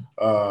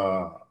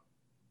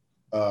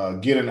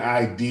get an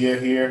idea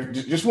here.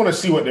 Just want to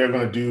see what they're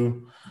going to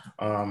do.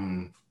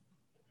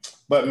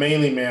 But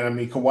mainly, man, I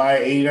mean,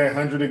 Kawhi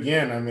 8,900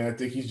 again. I mean, I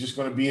think he's just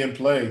going to be in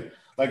play.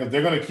 Like, if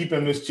they're going to keep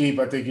him this cheap,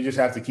 I think you just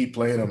have to keep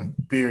playing him,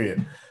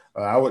 period.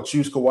 I would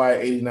choose Kawhi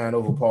at 89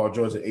 over Paul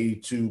George at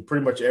 82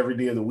 pretty much every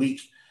day of the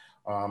week.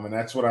 And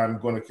that's what I'm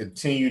going to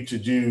continue to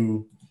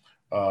do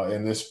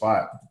in this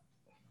spot.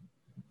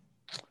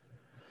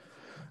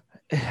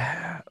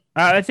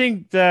 I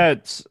think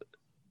that,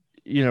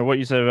 what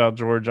you said about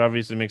George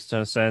obviously makes a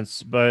ton of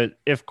sense. But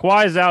if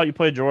Kawhi's out, you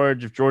play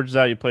George. If George is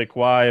out, you play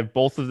Kawhi. If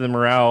both of them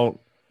are out,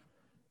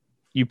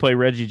 you play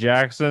Reggie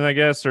Jackson, I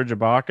guess, or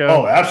Ibaka.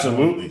 Oh,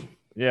 absolutely.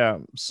 Yeah.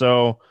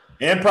 So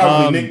and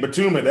probably Nick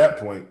Batum at that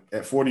point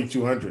at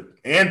 4,200,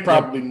 and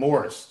probably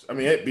Morris. I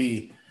mean, it'd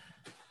be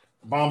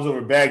bombs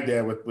over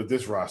Baghdad with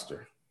this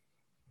roster.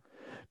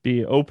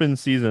 Be open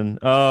season.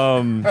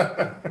 Let's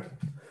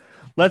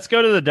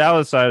go to the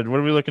Dallas side. What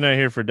are we looking at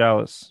here for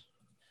Dallas?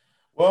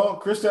 Well,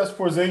 Kristaps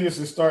Porzingis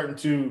is starting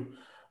to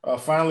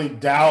finally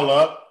dial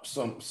up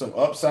some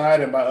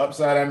upside, and by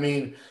upside I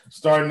mean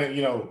starting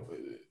to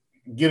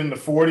get in the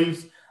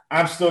 40s.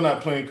 I'm still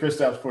not playing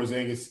Kristaps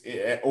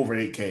Porzingis at over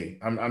 8K.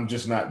 I'm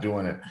just not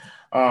doing it.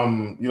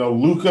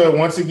 Luka,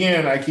 once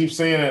again, I keep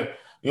saying it.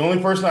 The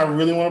only person I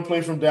really want to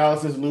play from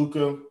Dallas is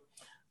Luka,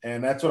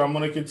 and that's what I'm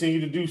going to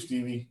continue to do,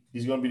 Stevie.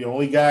 He's going to be the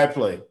only guy I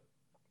play.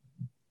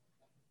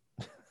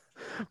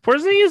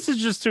 Porzingis is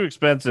just too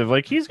expensive.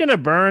 Like, he's going to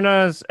burn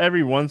us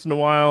every once in a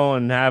while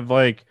and have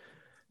like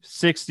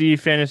 60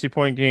 fantasy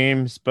point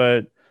games,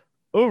 but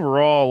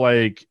overall,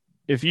 like,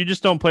 if you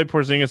just don't play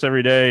Porzingis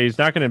every day, he's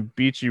not going to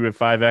beat you with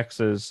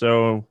 5Xs.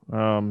 So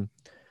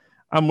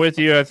I'm with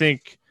you. I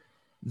think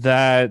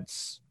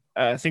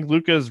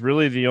Luka is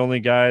really the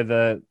only guy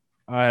that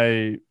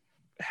I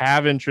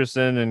have interest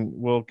in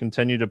and will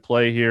continue to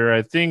play here.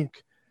 I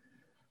think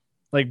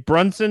like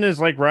Brunson is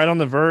like right on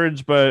the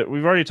verge, but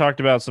we've already talked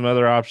about some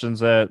other options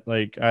that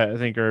like I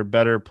think are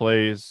better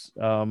plays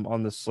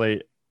on the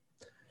slate.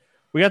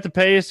 We got the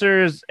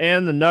Pacers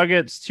and the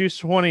Nuggets,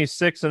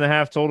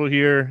 226.5 total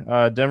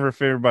here. Denver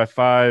favored by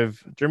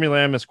 5. Jeremy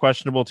Lamb is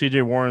questionable.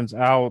 TJ Warren's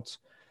out.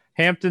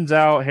 Hampton's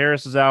out.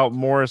 Harris is out.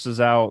 Morris is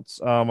out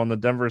on the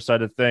Denver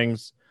side of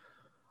things.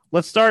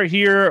 Let's start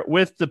here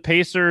with the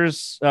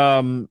Pacers.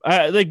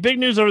 Big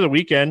news over the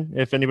weekend,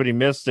 if anybody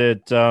missed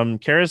it.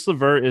 Caris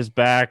LeVert is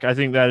back. I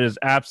think that is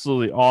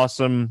absolutely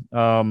awesome.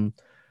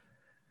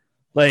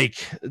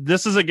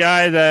 This is a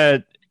guy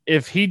that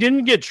if he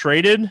didn't get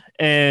traded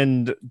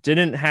and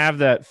didn't have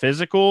that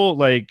physical,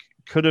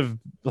 could have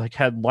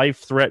had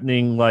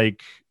life-threatening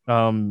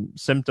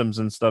symptoms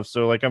and stuff.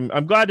 So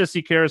I'm glad to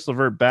see Caris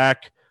LeVert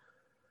back.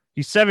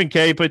 He's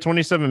 7K. He played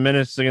 27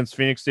 minutes against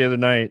Phoenix the other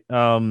night.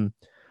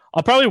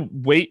 I'll probably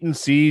wait and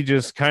see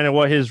just kind of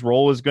what his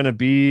role is going to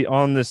be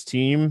on this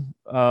team.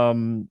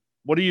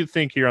 What do you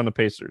think here on the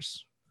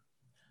Pacers?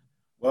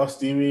 Well,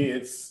 Stevie,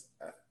 it's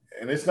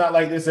not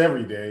like this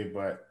every day,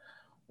 but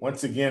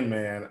once again,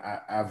 man,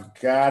 I've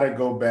got to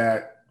go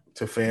back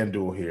to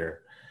FanDuel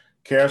here.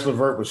 Caris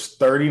LeVert was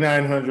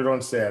 3,900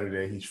 on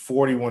Saturday. He's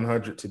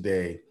 4,100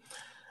 today.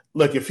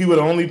 Look, if he would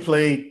only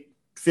play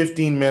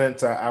 15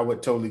 minutes, I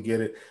would totally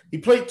get it. He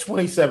played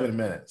 27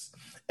 minutes.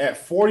 At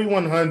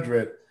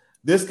 4,100,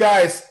 this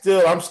guy is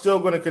I'm still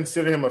going to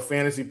consider him a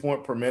fantasy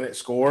point per minute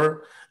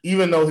scorer,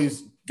 even though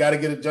he's got to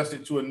get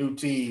adjusted to a new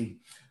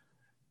team.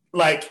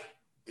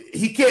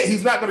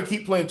 He's not going to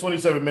keep playing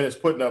 27 minutes,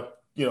 putting up,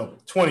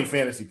 20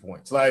 fantasy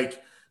points. The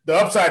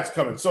upside's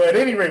coming. So at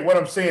any rate, what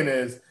I'm saying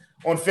is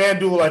on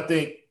FanDuel, I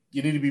think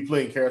you need to be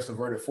playing Caris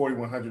LeVert at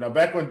 4,100. Now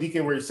back on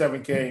DK where he's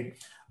 7K,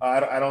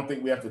 I don't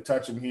think we have to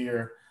touch him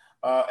here.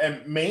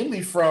 And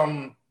mainly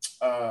from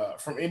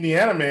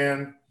Indiana,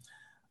 man,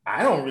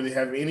 I don't really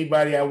have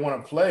anybody I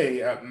want to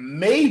play.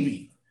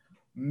 Maybe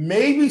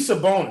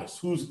Sabonis,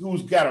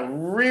 who's got a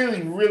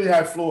really, really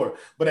high floor.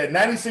 But at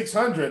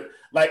 9,600,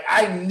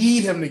 I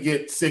need him to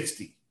get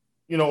 60.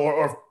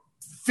 or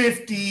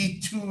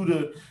 52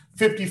 to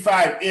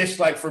 55-ish,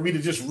 like for me to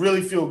just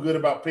really feel good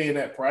about paying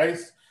that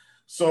price.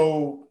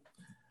 So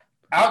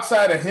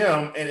outside of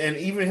him, and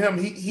even him,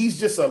 he's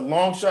just a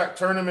long shot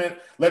tournament.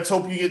 Let's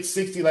hope you get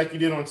 60 like you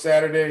did on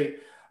Saturday.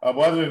 But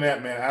other than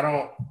that, man, I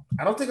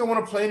don't think I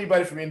want to play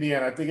anybody from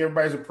Indiana. I think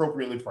everybody's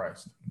appropriately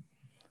priced.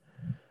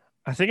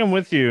 I think I'm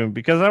with you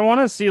because I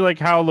want to see like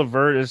how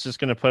LeVert is just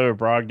going to play with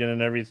Brogdon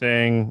and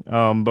everything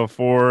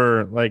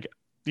before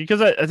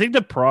because I think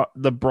the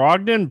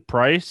Brogdon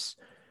price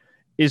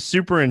is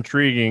super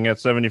intriguing at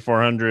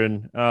 7,400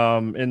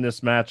 in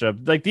this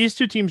matchup. Like these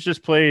two teams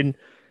just played.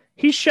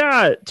 He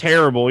shot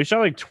terrible. He shot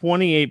like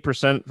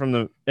 28%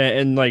 from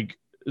and like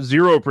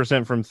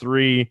 0% from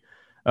three.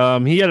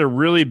 He had a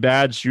really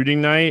bad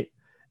shooting night,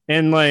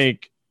 and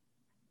like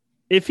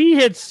if he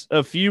hits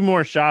a few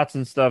more shots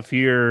and stuff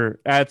here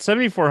at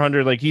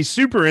 7,400, like he's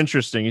super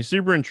interesting. He's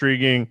super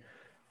intriguing.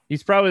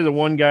 He's probably the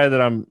one guy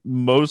that I'm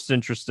most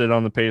interested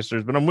on the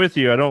Pacers, but I'm with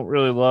you. I don't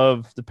really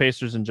love the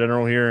Pacers in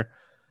general here.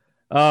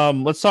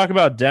 Let's talk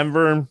about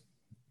Denver.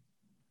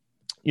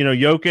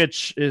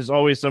 Jokic is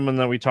always someone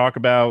that we talk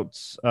about.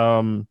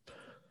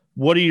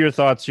 What are your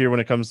thoughts here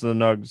when it comes to the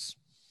Nugs?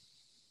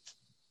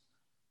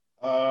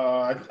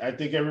 I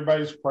think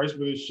everybody's priced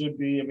where it should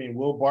be. I mean,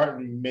 Will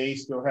Barton may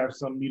still have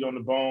some meat on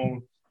the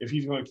bone if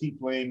he's going to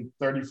keep playing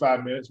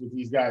 35 minutes with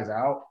these guys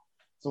out.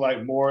 So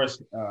like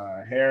Morris,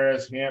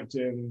 Harris,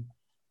 Hampton,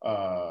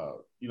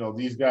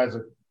 these guys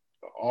are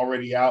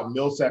already out.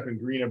 Millsap and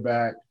Green are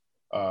back,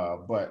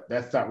 but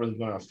that's not really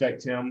going to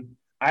affect him.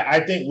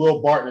 I think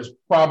Will Barton is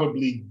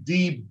probably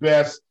the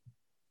best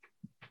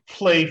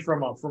play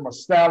from a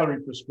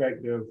salary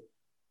perspective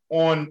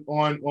on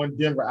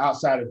Denver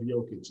outside of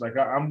Jokic. Like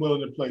I'm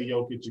willing to play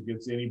Jokic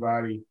against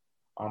anybody.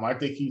 I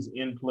think he's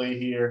in play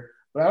here,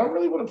 but I don't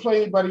really want to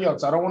play anybody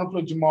else. I don't want to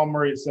play Jamal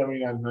Murray at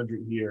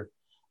 7,900 here.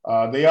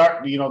 They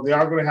are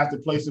going to have to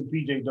play some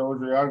PJ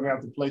Dozier. They are going to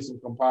have to play some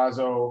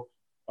Campazzo.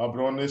 But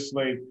on this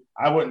slate,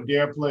 I wouldn't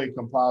dare play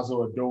Campazzo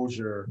or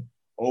Dozier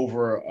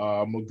over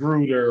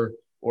Magruder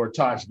or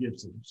Taj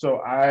Gibson.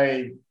 So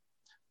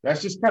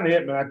that's just kind of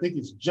it, man. I think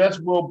it's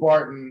just Will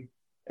Barton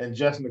and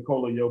just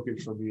Nikola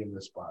Jokic for me in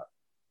this spot.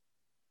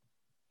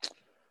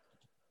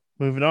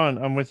 Moving on.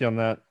 I'm with you on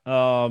that.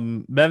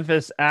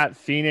 Memphis at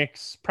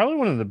Phoenix, probably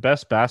one of the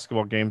best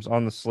basketball games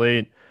on the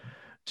slate.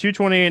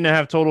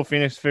 228.5 total.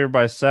 Phoenix favored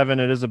by 7.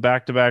 It is a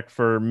back-to-back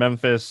for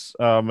Memphis.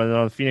 And then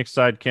on the Phoenix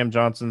side, Cam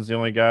Johnson's the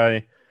only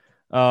guy.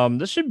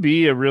 This should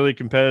be a really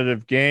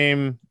competitive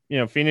game.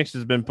 Phoenix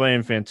has been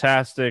playing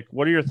fantastic.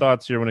 What are your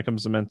thoughts here when it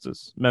comes to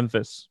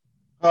Memphis?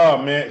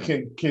 Oh man,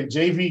 can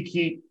JV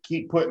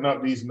keep putting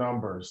up these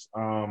numbers?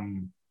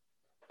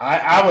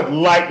 I would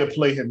like to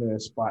play him in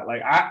this spot.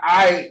 Like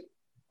I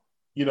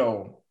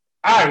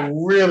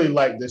really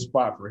like this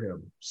spot for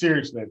him.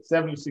 Seriously, at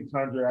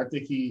 7,600, I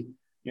think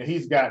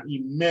he's got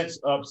immense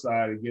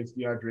upside against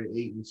DeAndre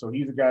Ayton. So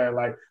he's a guy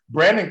like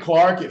Brandon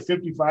Clark at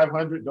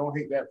 5,500. Don't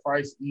hate that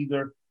price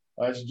either.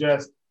 It's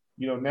just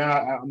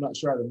now I'm not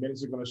sure how the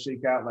minutes are going to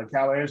shake out. Like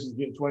Kyle Anderson's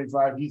getting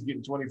 25, he's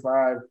getting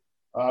 25.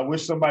 I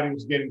wish somebody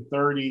was getting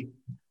 30.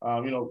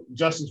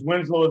 Justice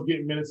Winslow is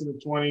getting minutes in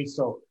the 20s.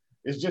 So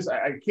it's just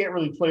I can't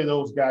really play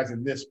those guys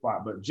in this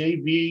spot. But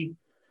JV,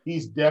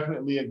 he's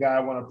definitely a guy I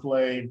want to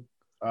play.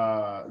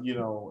 And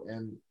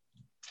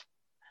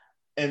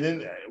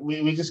then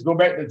we just go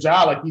back to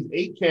Ja. Like he's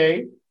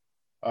 8K.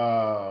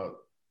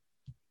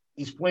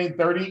 He's playing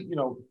 30,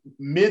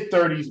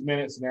 mid-30s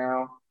minutes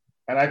now.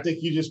 And I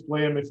think you just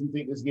play him if you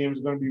think this game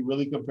is going to be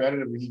really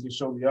competitive and he can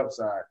show the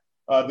upside.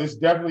 This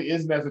definitely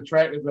isn't as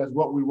attractive as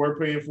what we were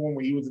paying for him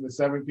when he was in the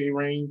 7K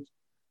range.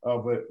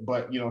 But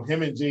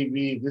him and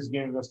JV, if this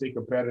game is going to stay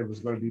competitive, it's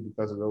going to be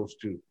because of those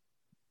two.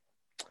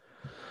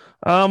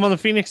 On the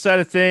Phoenix side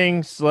of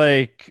things,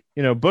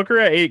 Booker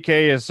at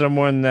 8K is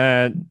someone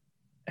that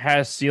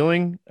has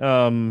ceiling.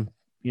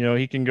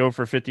 He can go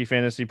for 50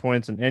 fantasy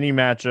points in any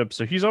matchup.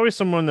 So he's always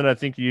someone that I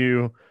think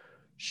you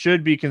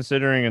should be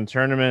considering in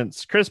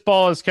tournaments. Chris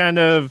Paul is kind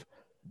of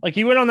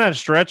he went on that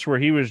stretch where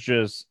he was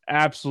just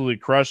absolutely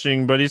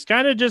crushing, but he's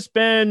kind of just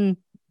been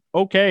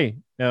okay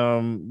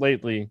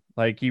lately.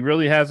 He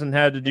really hasn't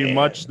had to do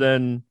much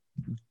than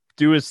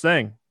do his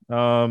thing.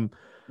 Well,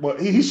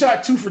 he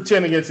shot 2 for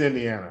 10 against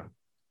Indiana.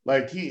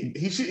 He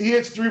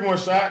hits 3 more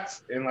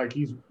shots and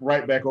he's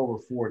right back over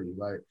 40.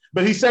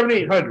 But he's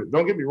 7,800.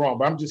 Don't get me wrong,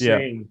 but I'm just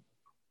saying,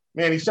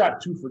 man, he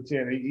shot 2 for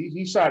 10.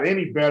 He shot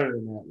any better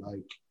than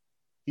that.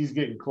 He's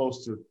getting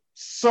close to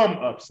some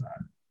upside.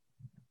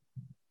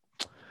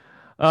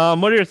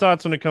 What are your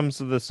thoughts when it comes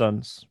to the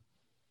Suns?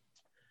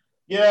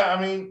 Yeah, I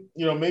mean,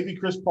 maybe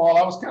Chris Paul.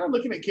 I was kind of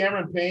looking at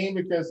Cameron Payne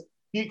because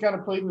he kind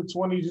of played in the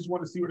 20s, just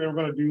wanted to see what they were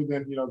going to do.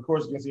 Then, of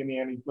course, against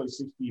Indiana, he played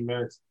 60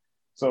 minutes.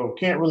 So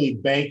can't really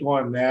bank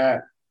on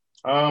that.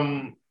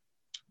 I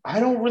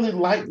don't really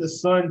like the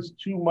Suns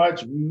too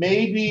much.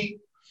 Maybe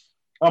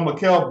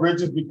Mikal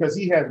Bridges because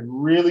he has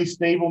really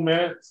stable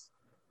minutes.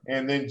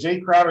 And then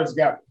Jay Crowder's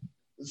got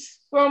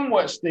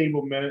somewhat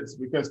stable minutes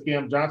because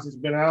Cam Johnson's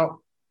been out.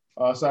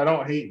 So I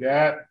don't hate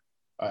that.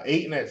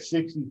 Ayton at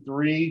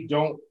 63.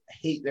 Don't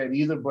hate that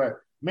either. But,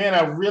 man,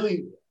 I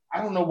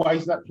don't know why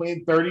he's not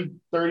playing 32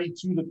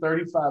 to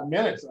 35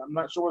 minutes. I'm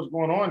not sure what's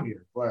going on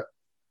here. But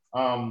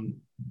I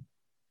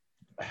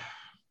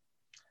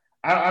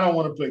don't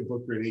want to play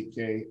Booker at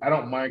 8K. I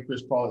don't mind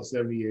Chris Paul at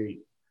 78.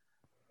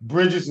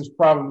 Bridges is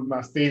probably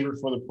my favorite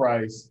for the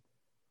price.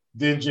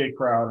 Then Jay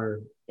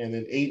Crowder. And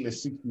then Ayton at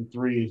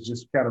 63 is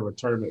just kind of a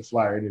tournament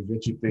flyer. And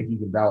eventually think he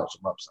can dial up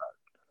some upside.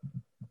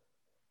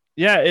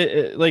 Yeah,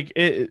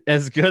 it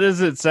as good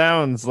as it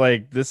sounds,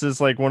 like this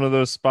is like one of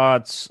those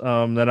spots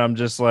that I'm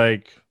just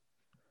like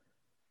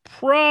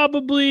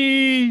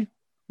probably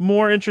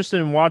more interested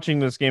in watching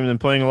this game than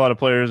playing a lot of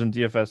players in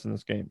DFS in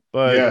this game.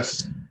 But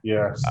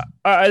yes.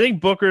 I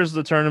think Booker's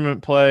the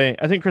tournament play.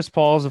 I think Chris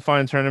Paul is a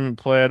fine tournament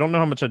play. I don't know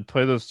how much I'd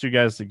play those two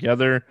guys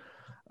together.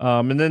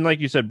 And then, like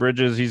you said,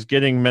 Bridges, he's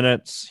getting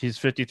minutes. He's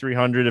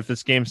 5,300. If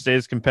this game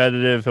stays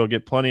competitive, he'll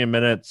get plenty of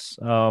minutes.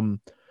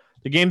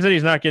 The games that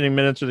he's not getting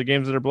minutes are the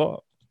games that are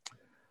blowout.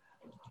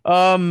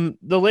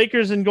 The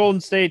Lakers in Golden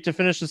State to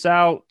finish this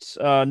out.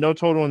 No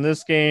total in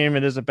this game.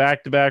 It is a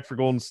back-to-back for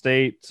Golden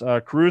State.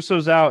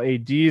 Caruso's out.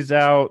 AD's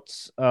out.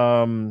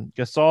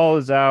 Gasol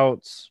is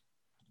out.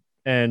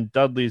 And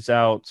Dudley's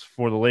out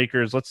for the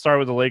Lakers. Let's start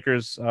with the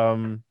Lakers.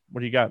 What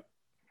do you got?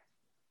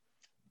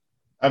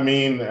 I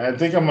mean, I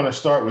think I'm going to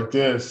start with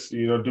this.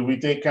 Do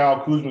we think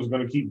Kyle Kuzma is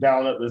going to keep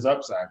dialing up his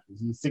upside?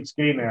 He's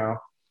 6K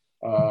now.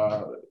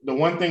 The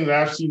one thing that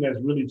I've seen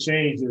that's really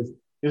changed is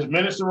his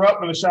minutes are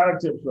up and the shot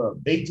attempts are up.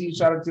 18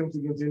 shot attempts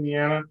against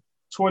Indiana,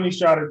 20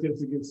 shot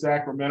attempts against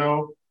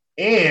Sacramento,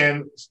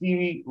 and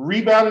Stevie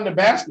rebounding the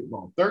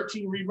basketball.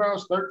 13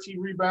 rebounds.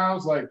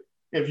 Like,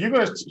 if you're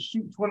going to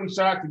shoot 20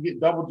 shots to get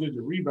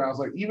double-digit rebounds,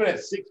 like even at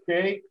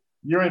 6K,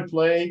 you're in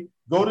play.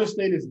 Golden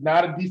State is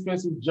not a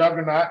defensive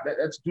juggernaut.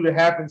 That's due to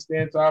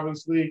happenstance,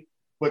 obviously,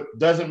 but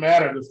doesn't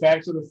matter. The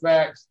facts are the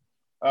facts.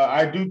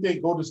 I do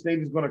think Golden State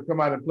is going to come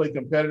out and play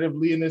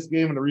competitively in this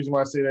game. And the reason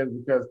why I say that is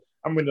because,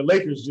 the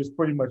Lakers just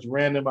pretty much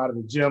ran them out of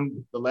the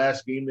gym the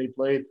last game they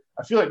played.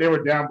 I feel like they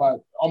were down by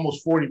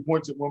almost 40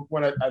 points at one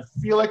point. I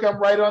feel like I'm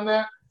right on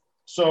that.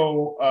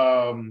 So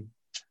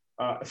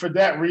for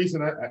that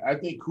reason, I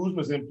think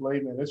Kuzma's in play,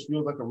 man. This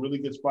feels like a really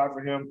good spot for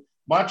him.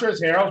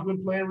 Montrezl Harrell's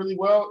been playing really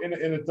well in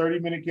the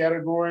 30-minute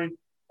category.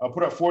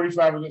 Put up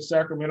 45 against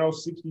Sacramento,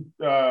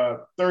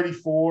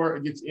 34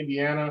 against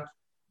Indiana.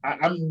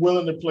 I'm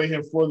willing to play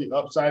him for the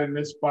upside in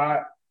this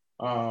spot.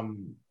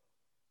 And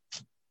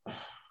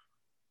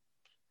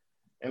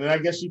then I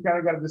guess you kind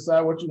of got to decide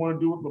what you want to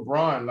do with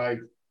LeBron. Like,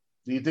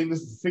 do you think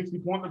this is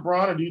 60-point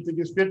LeBron or do you think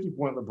it's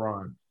 50-point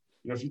LeBron?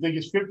 If you think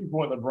it's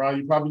 50-point LeBron,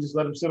 you probably just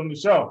let him sit on the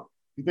shelf.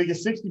 If you think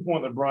it's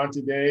 60-point LeBron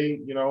today,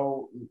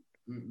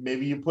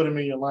 maybe you put him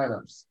in your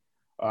lineups.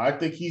 I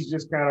think he's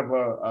just kind of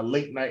a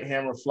late-night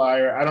hammer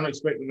flyer. I don't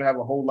expect him to have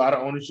a whole lot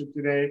of ownership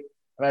today.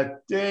 And I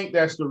think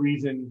that's the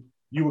reason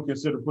you would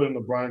consider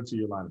putting LeBron into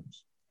your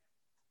lineups.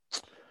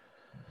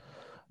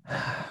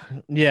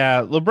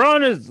 Yeah,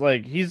 LeBron is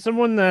he's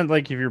someone that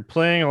if you're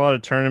playing a lot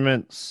of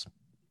tournaments,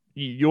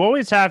 you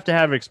always have to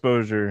have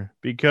exposure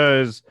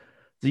because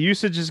the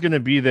usage is going to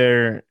be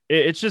there.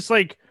 It's just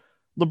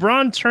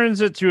LeBron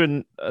turns it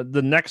to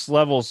the next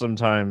level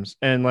sometimes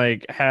and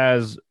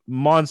has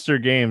monster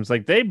games.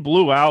 They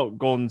blew out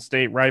Golden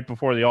State right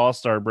before the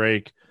All-Star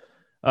break.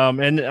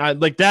 And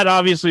that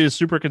obviously is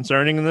super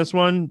concerning in this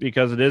one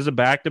because it is a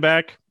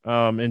back-to-back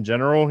in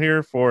general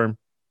here for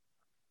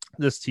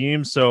this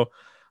team. So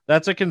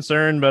that's a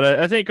concern, but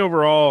I think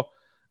overall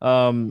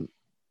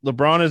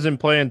LeBron is in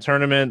play in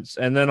tournaments,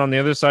 and then on the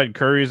other side,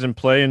 Curry's in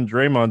play and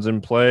Draymond's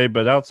in play.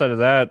 But outside of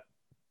that,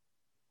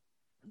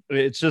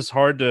 it's just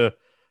hard to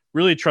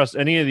really trust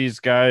any of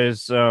these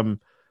guys,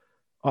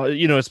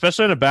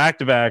 especially in a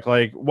back-to-back.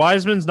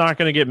 Wiseman's not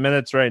going to get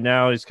minutes right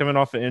now. He's coming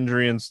off an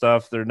injury and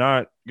stuff. They're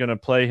not going to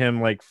play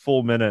him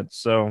full minutes.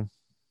 So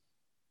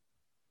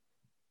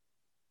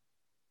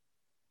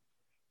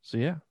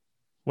yeah.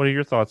 What are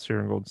your thoughts here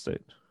in Golden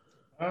State?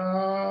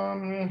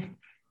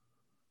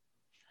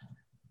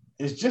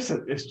 It's just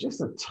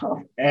a tough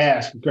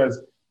ask because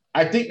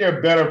I think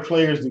they're better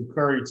players than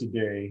Curry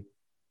today,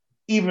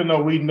 even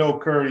though we know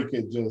Curry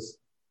could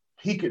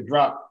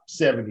drop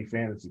 70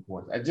 fantasy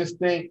points. I just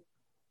think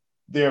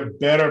they're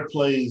better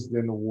plays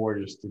than the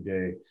Warriors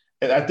today.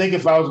 And I think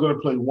if I was going to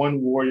play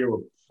one Warrior, it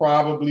would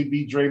probably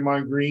be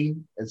Draymond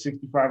Green at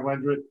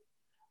 6,500.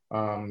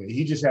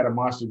 He just had a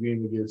monster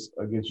game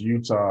against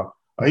Utah.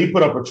 He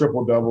put up a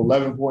triple-double,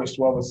 11 points,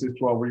 12 assists,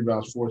 12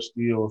 rebounds, 4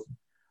 steals.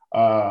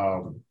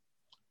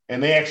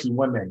 And they actually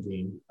won that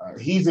game.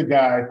 He's a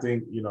guy I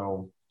think,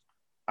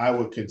 I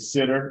would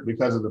consider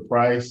because of the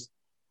price.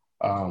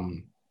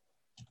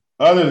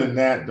 Other than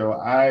that, though,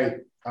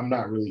 I'm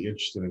not really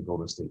interested in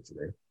Golden State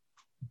today.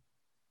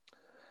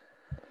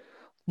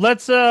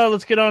 Let's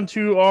get on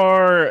to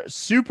our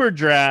super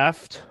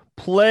draft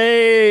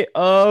play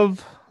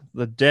of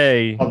the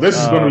day. Oh, this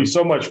is going to be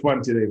so much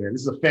fun today, man.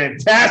 This is a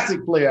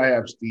fantastic play I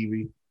have,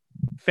 Stevie.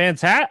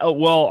 Fantastic.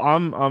 Well,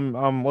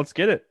 let's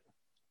get it.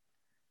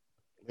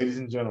 Ladies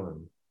and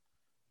gentlemen,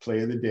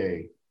 play of the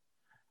day.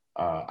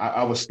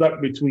 I was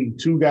stuck between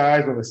two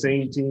guys on the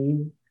same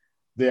team.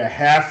 They're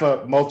half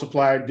a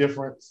multiplier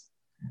difference.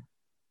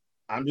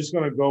 I'm just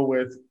going to go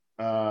with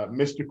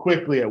Mr.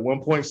 Quickly at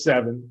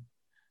 1.7,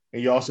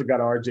 and you also got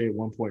RJ at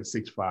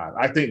 1.65.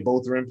 I think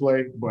both are in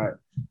play, but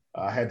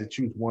I had to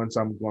choose one, so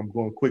I'm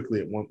going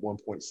Quickly at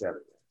 1.7.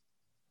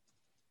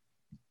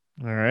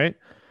 All right.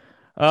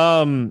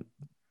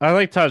 I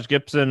like Taj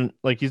Gibson.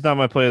 Like, he's not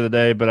my play of the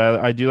day, but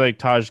I do like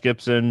Taj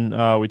Gibson.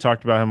 We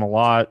talked about him a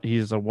lot.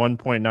 He's a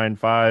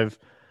 1.95.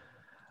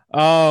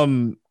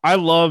 I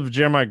love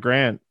Jeremiah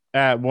Grant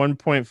at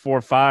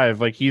 1.45.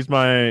 Like, he's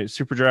my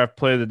super draft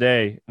play of the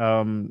day.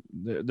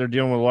 They're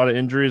dealing with a lot of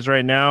injuries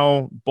right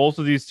now. Both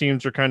of these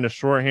teams are kind of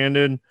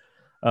shorthanded.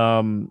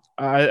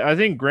 I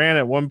think Grant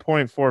at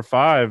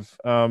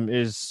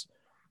 1.45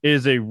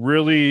 is a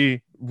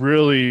really,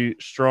 really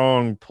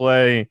strong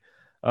play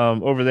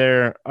over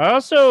there. I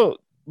also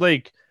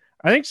I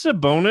think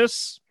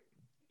Sabonis,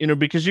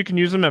 because you can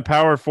use them at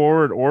power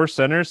forward or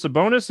center.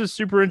 Sabonis is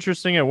super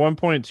interesting at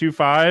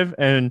 1.25,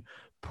 and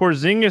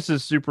Porzingis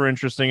is super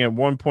interesting at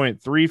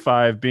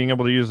 1.35, being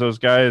able to use those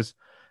guys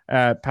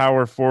at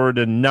power forward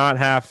and not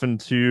having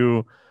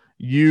to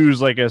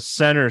use like a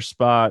center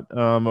spot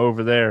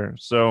over there.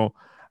 So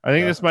I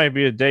think this might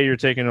be a day you're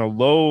taking a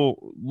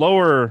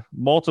lower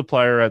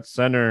multiplier at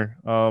center.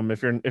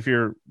 If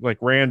you're like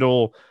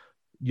Randall,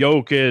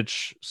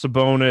 Jokic,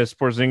 Sabonis,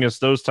 Porzingis,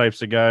 those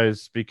types of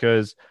guys,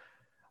 because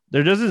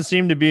there doesn't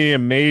seem to be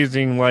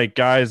amazing like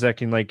guys that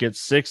can like get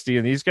 60,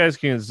 and these guys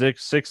can get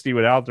 60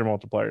 without their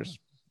multipliers.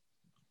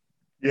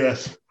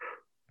 Yes,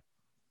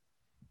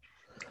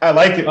 I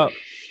like it.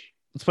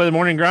 Let's play the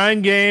morning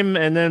grind game,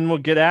 and then we'll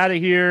get out of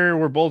here.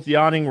 We're both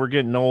yawning. We're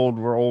getting old.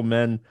 We're old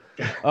men.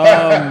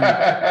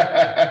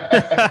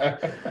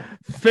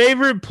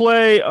 Favorite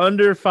play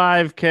under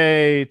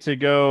 5K to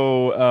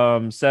go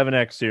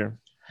 7X here.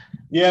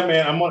 Yeah,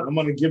 man, I'm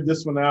gonna give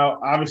this one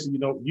out. Obviously,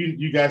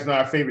 you guys know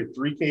our favorite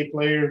 3K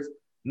players.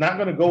 Not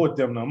gonna go with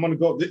them. No, I'm gonna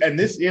go, and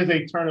this is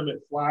a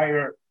tournament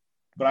flyer,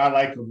 but I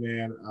like him,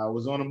 man. I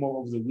was on him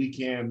over the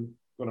weekend.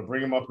 Gonna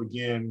bring him up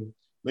again,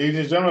 ladies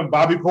and gentlemen.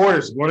 Bobby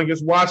Portis going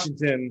against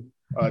Washington.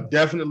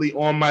 Definitely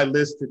on my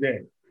list today.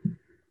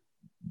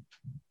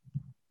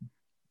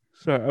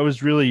 Sorry, I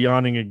was really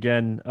yawning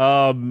again.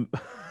 I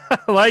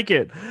like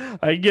it.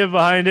 I can get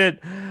behind it.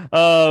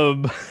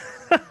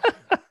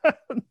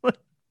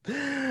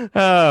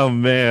 Oh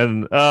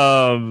man,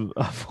 I'm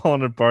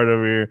falling apart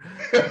over here.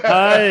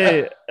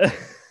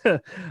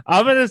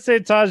 I'm gonna say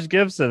Taj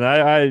Gibson.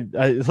 I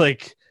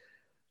like,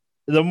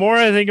 the more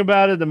I think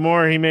about it, the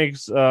more he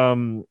makes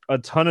a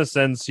ton of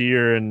sense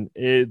here, and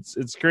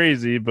it's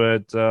crazy,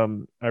 but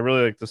I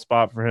really like the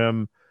spot for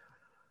him.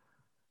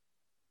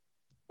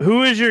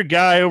 Who is your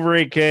guy over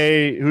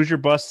 8K? Who's your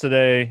bust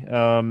today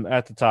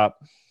at the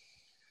top?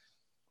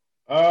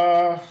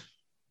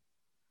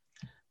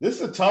 This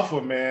is a tough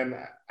one,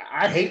 man.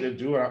 I hate to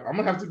do it. I'm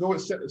gonna have to go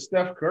with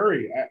Steph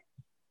Curry,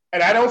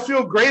 and I don't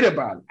feel great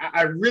about it.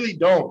 I really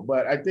don't.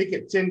 But I think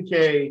at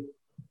 10K,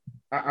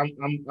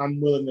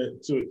 I'm willing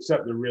to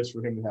accept the risk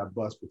for him to have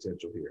bust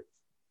potential here.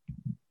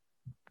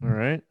 All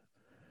right.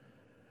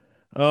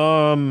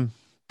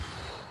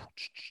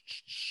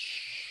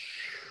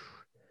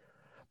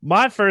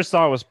 My first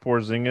thought was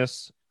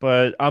Porzingis,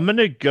 but I'm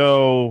gonna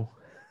go.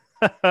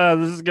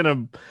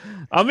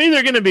 I'm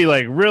either gonna be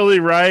like really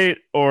right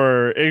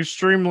or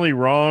extremely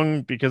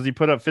wrong, because he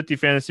put up 50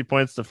 fantasy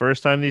points the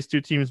first time these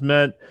two teams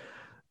met.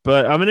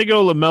 But I'm gonna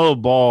go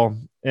LaMelo Ball,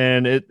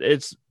 and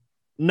it's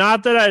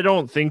not that I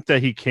don't think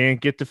that he can't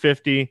get to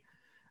 50.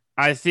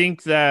 I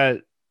think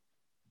that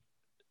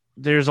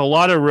there's a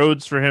lot of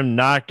roads for him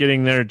not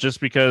getting there, just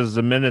because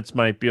the minutes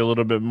might be a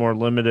little bit more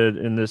limited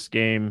in this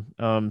game.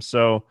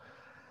 So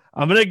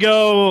I'm gonna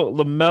go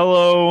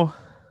LaMelo.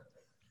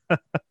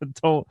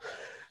 Don't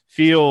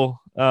feel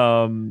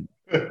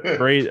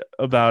great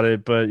about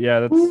it, but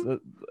yeah,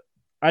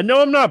 I know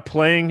I'm not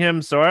playing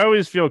him, so I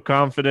always feel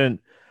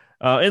confident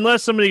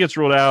unless somebody gets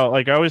ruled out.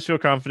 Like, I always feel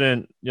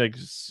confident like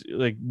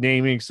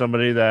naming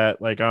somebody that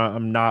like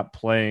I'm not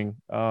playing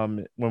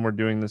when we're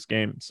doing this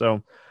game.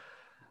 So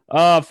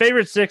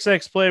favorite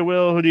 6X play,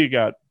 Will, who do you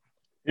got?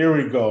 Here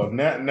we go.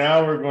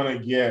 Now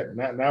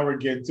we're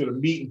getting to the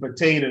meat and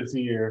potatoes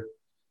here.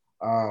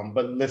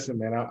 But listen,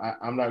 man,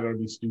 I'm not going to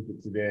be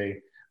stupid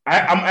today.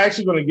 I'm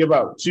actually going to give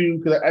out two,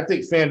 because I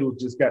think FanDuel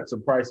just got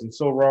some pricing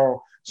so wrong.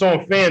 So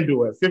on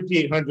FanDuel at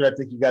 5,800, I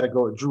think you got to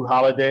go with Drew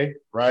Holiday,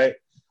 right?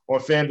 On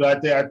FanDuel,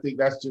 I think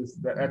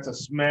that's a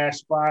smash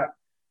spot.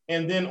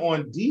 And then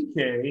on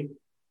DK,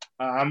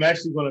 I'm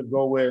actually going to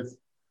go with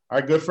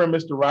our good friend,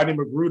 Mr. Rodney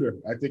McGruder.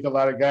 I think a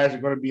lot of guys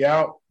are going to be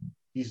out.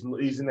 He's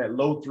in that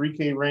low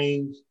 3K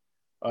range.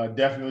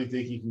 Definitely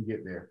think he can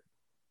get there.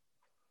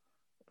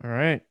 All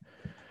right.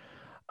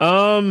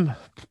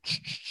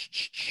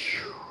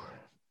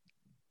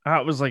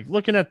 I was like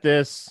looking at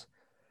this,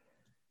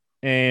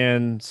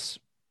 and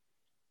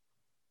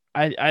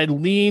I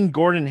lean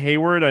Gordon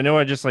Hayward. I know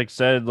I just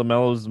said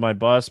LaMelo's my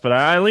bust, but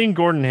I lean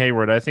Gordon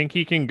Hayward. I think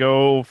he can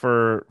go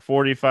for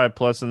 45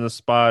 plus in this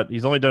spot.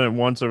 He's only done it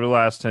once over the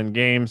last 10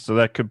 games, so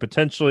that could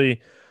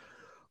potentially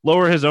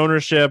lower his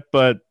ownership,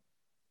 but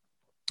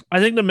I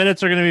think the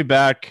minutes are going to be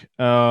back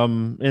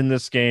in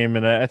this game,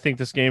 and I think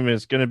this game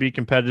is going to be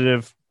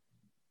competitive.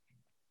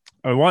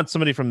 I want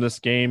somebody from this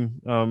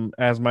game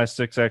as my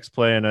 6X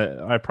play, and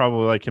I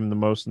probably like him the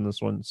most in this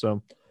one.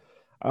 So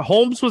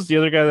Holmes was the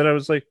other guy that I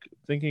was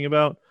thinking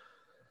about.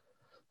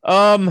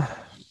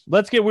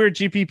 Let's get weird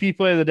GPP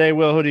play of the day.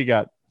 Will, who do you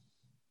got?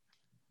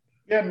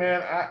 Yeah,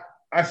 man,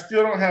 I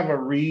still don't have a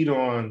read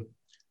on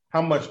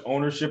how much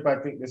ownership I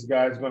think this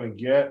guy's going to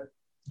get.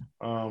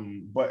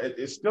 But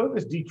it's still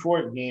this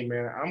Detroit game,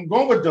 man. I'm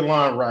going with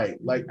DeLon Wright.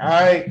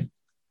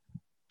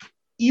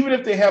 Even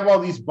if they have all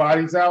these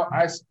bodies out,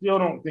 I still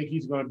don't think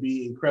he's going to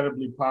be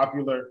incredibly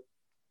popular.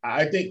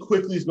 I think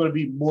Quickly is going to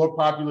be more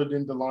popular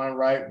than DeLon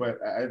Wright, but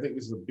I think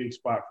this is a big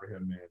spot for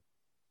him, man.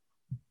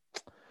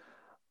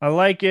 I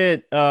like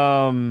it.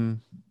 Oh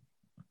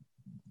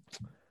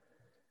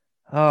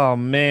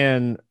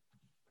man,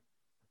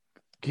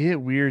 get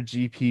weird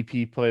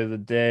GPP play of the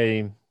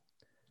day.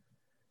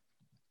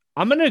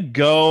 I'm going to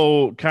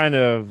go kind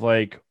of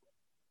I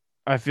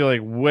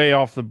feel way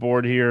off the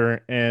board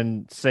here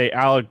and say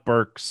Alec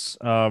Burks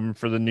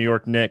for the New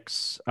York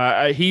Knicks.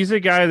 He's a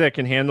guy that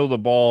can handle the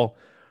ball.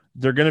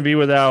 They're going to be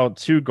without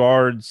 2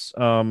 guards,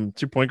 2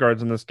 point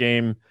guards in this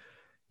game.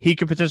 He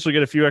could potentially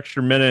get a few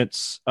extra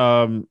minutes.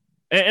 I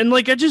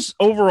just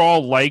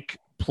overall like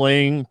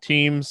playing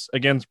teams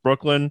against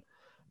Brooklyn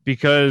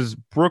because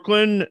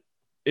Brooklyn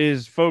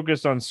is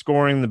focused on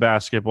scoring the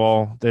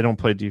basketball. They don't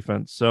play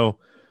defense. So,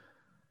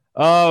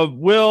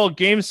 Will,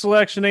 game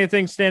selection,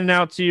 anything standing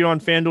out to you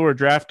on FanDuel or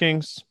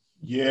DraftKings?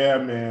 Yeah,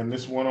 man.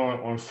 This one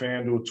on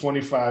FanDuel,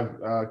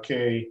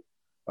 $25K,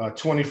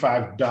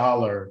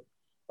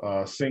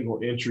 $25 single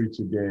entry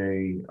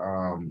today.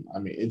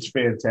 It's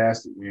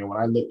fantastic, man. When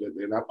I looked at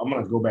it, I'm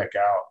going to go back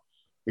out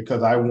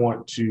because I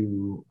want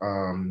to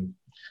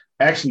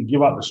actually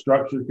give out the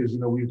structure because,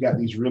 we've got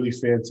these really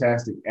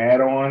fantastic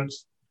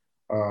add-ons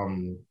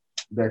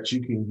that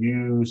you can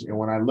use. And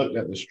when I looked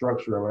at the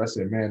structure of it, I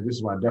said, man, this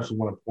is what I definitely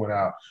want to point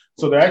out.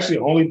 So they're actually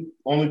only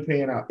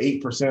paying out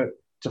 8%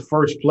 to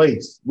first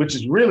place, which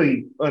is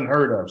really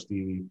unheard of,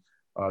 Stevie.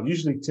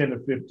 Usually 10 to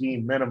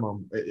 15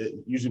 minimum,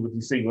 usually with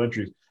these single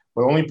entries,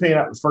 but only paying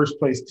out the first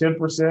place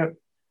 10%.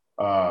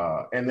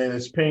 And then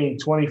it's paying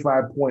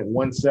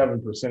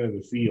 25.17% of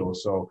the field.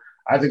 So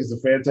I think it's a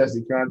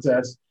fantastic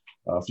contest.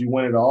 If you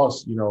win it all,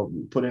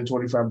 put in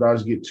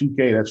 $25, get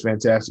 $2K. That's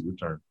fantastic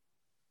return.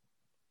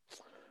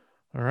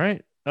 All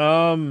right.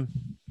 I'm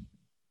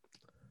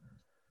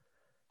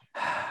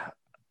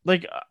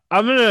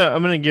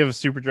gonna give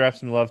Super Draft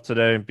some love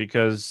today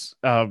because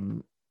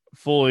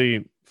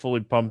fully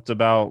pumped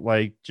about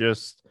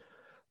just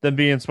them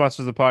being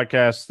sponsors of the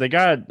podcast. They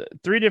got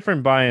 3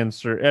 different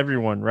buy-ins for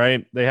everyone,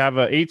 right? They have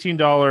a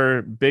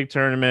 $18 big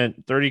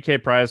tournament,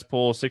 $30K prize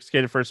pool,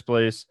 $6K to first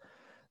place.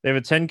 They have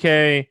a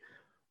 $10K,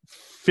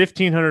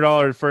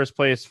 $1,500 first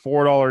place,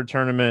 $4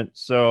 tournament.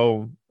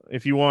 So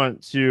if you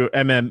want to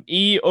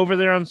MME over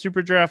there on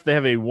Super Draft, they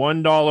have a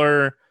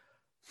 $1,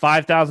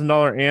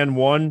 $5,000 and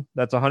 1.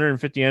 That's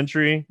 150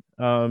 entry.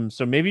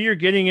 So maybe you're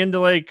getting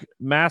into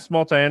mass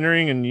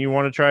multi-entering and you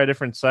want to try a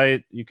different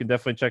site. You can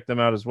definitely check them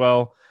out as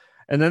well.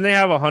 And then they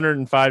have a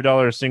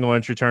 $105 single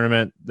entry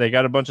tournament. They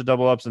got a bunch of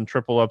double ups and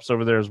triple ups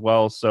over there as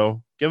well.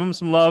 So give them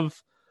some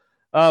love.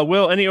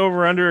 Will, any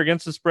over under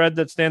against the spread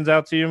that stands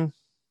out to you?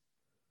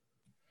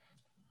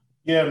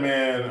 Yeah,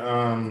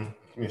 man.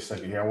 Give me a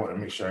second here. I want to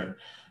make sure I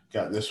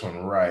got this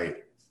one right.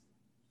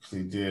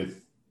 He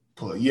did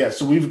pull it. Yeah,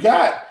 so we've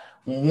got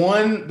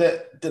one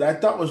that I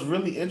thought was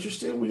really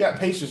interesting. We got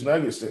Pacers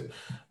Nuggets at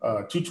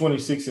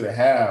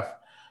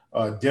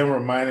 226.5, Denver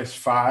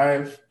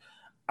 -5.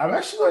 I'm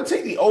actually going to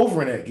take the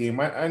over in that game.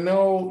 I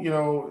know,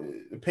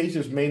 the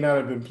Pacers may not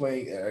have been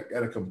playing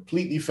at a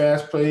completely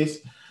fast pace,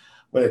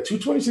 but at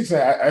 226,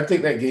 I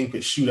think that game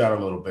could shoot out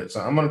a little bit.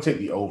 So I'm going to take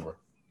the over.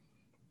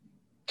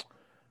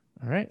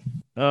 All right.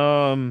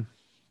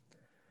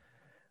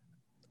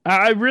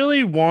 I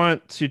really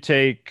want to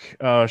take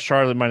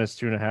Charlotte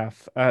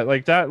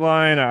 -2.5. That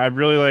line, I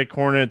really like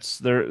Hornets.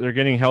 They're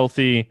getting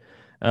healthy.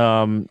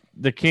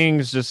 The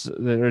Kings,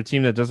 they're a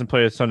team that doesn't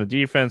play a ton of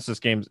defense. This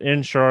game's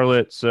in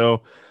Charlotte,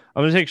 so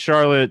I'm going to take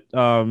Charlotte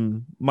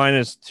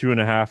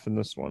 -2.5 in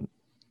this one.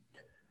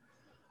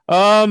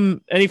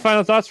 Any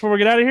final thoughts before we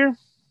get out of here?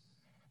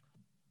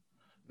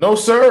 No,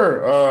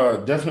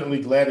 sir.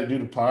 Definitely glad to do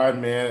the pod,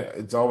 man.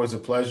 It's always a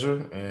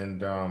pleasure, and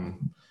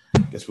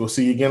guess we'll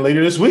see you again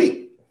later this week.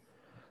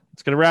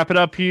 It's going to wrap it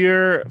up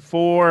here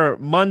for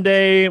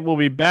Monday. We'll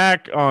be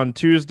back on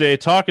Tuesday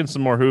talking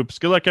some more hoops.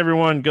 Good luck,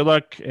 everyone. Good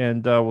luck,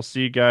 and we'll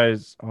see you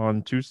guys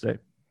on Tuesday.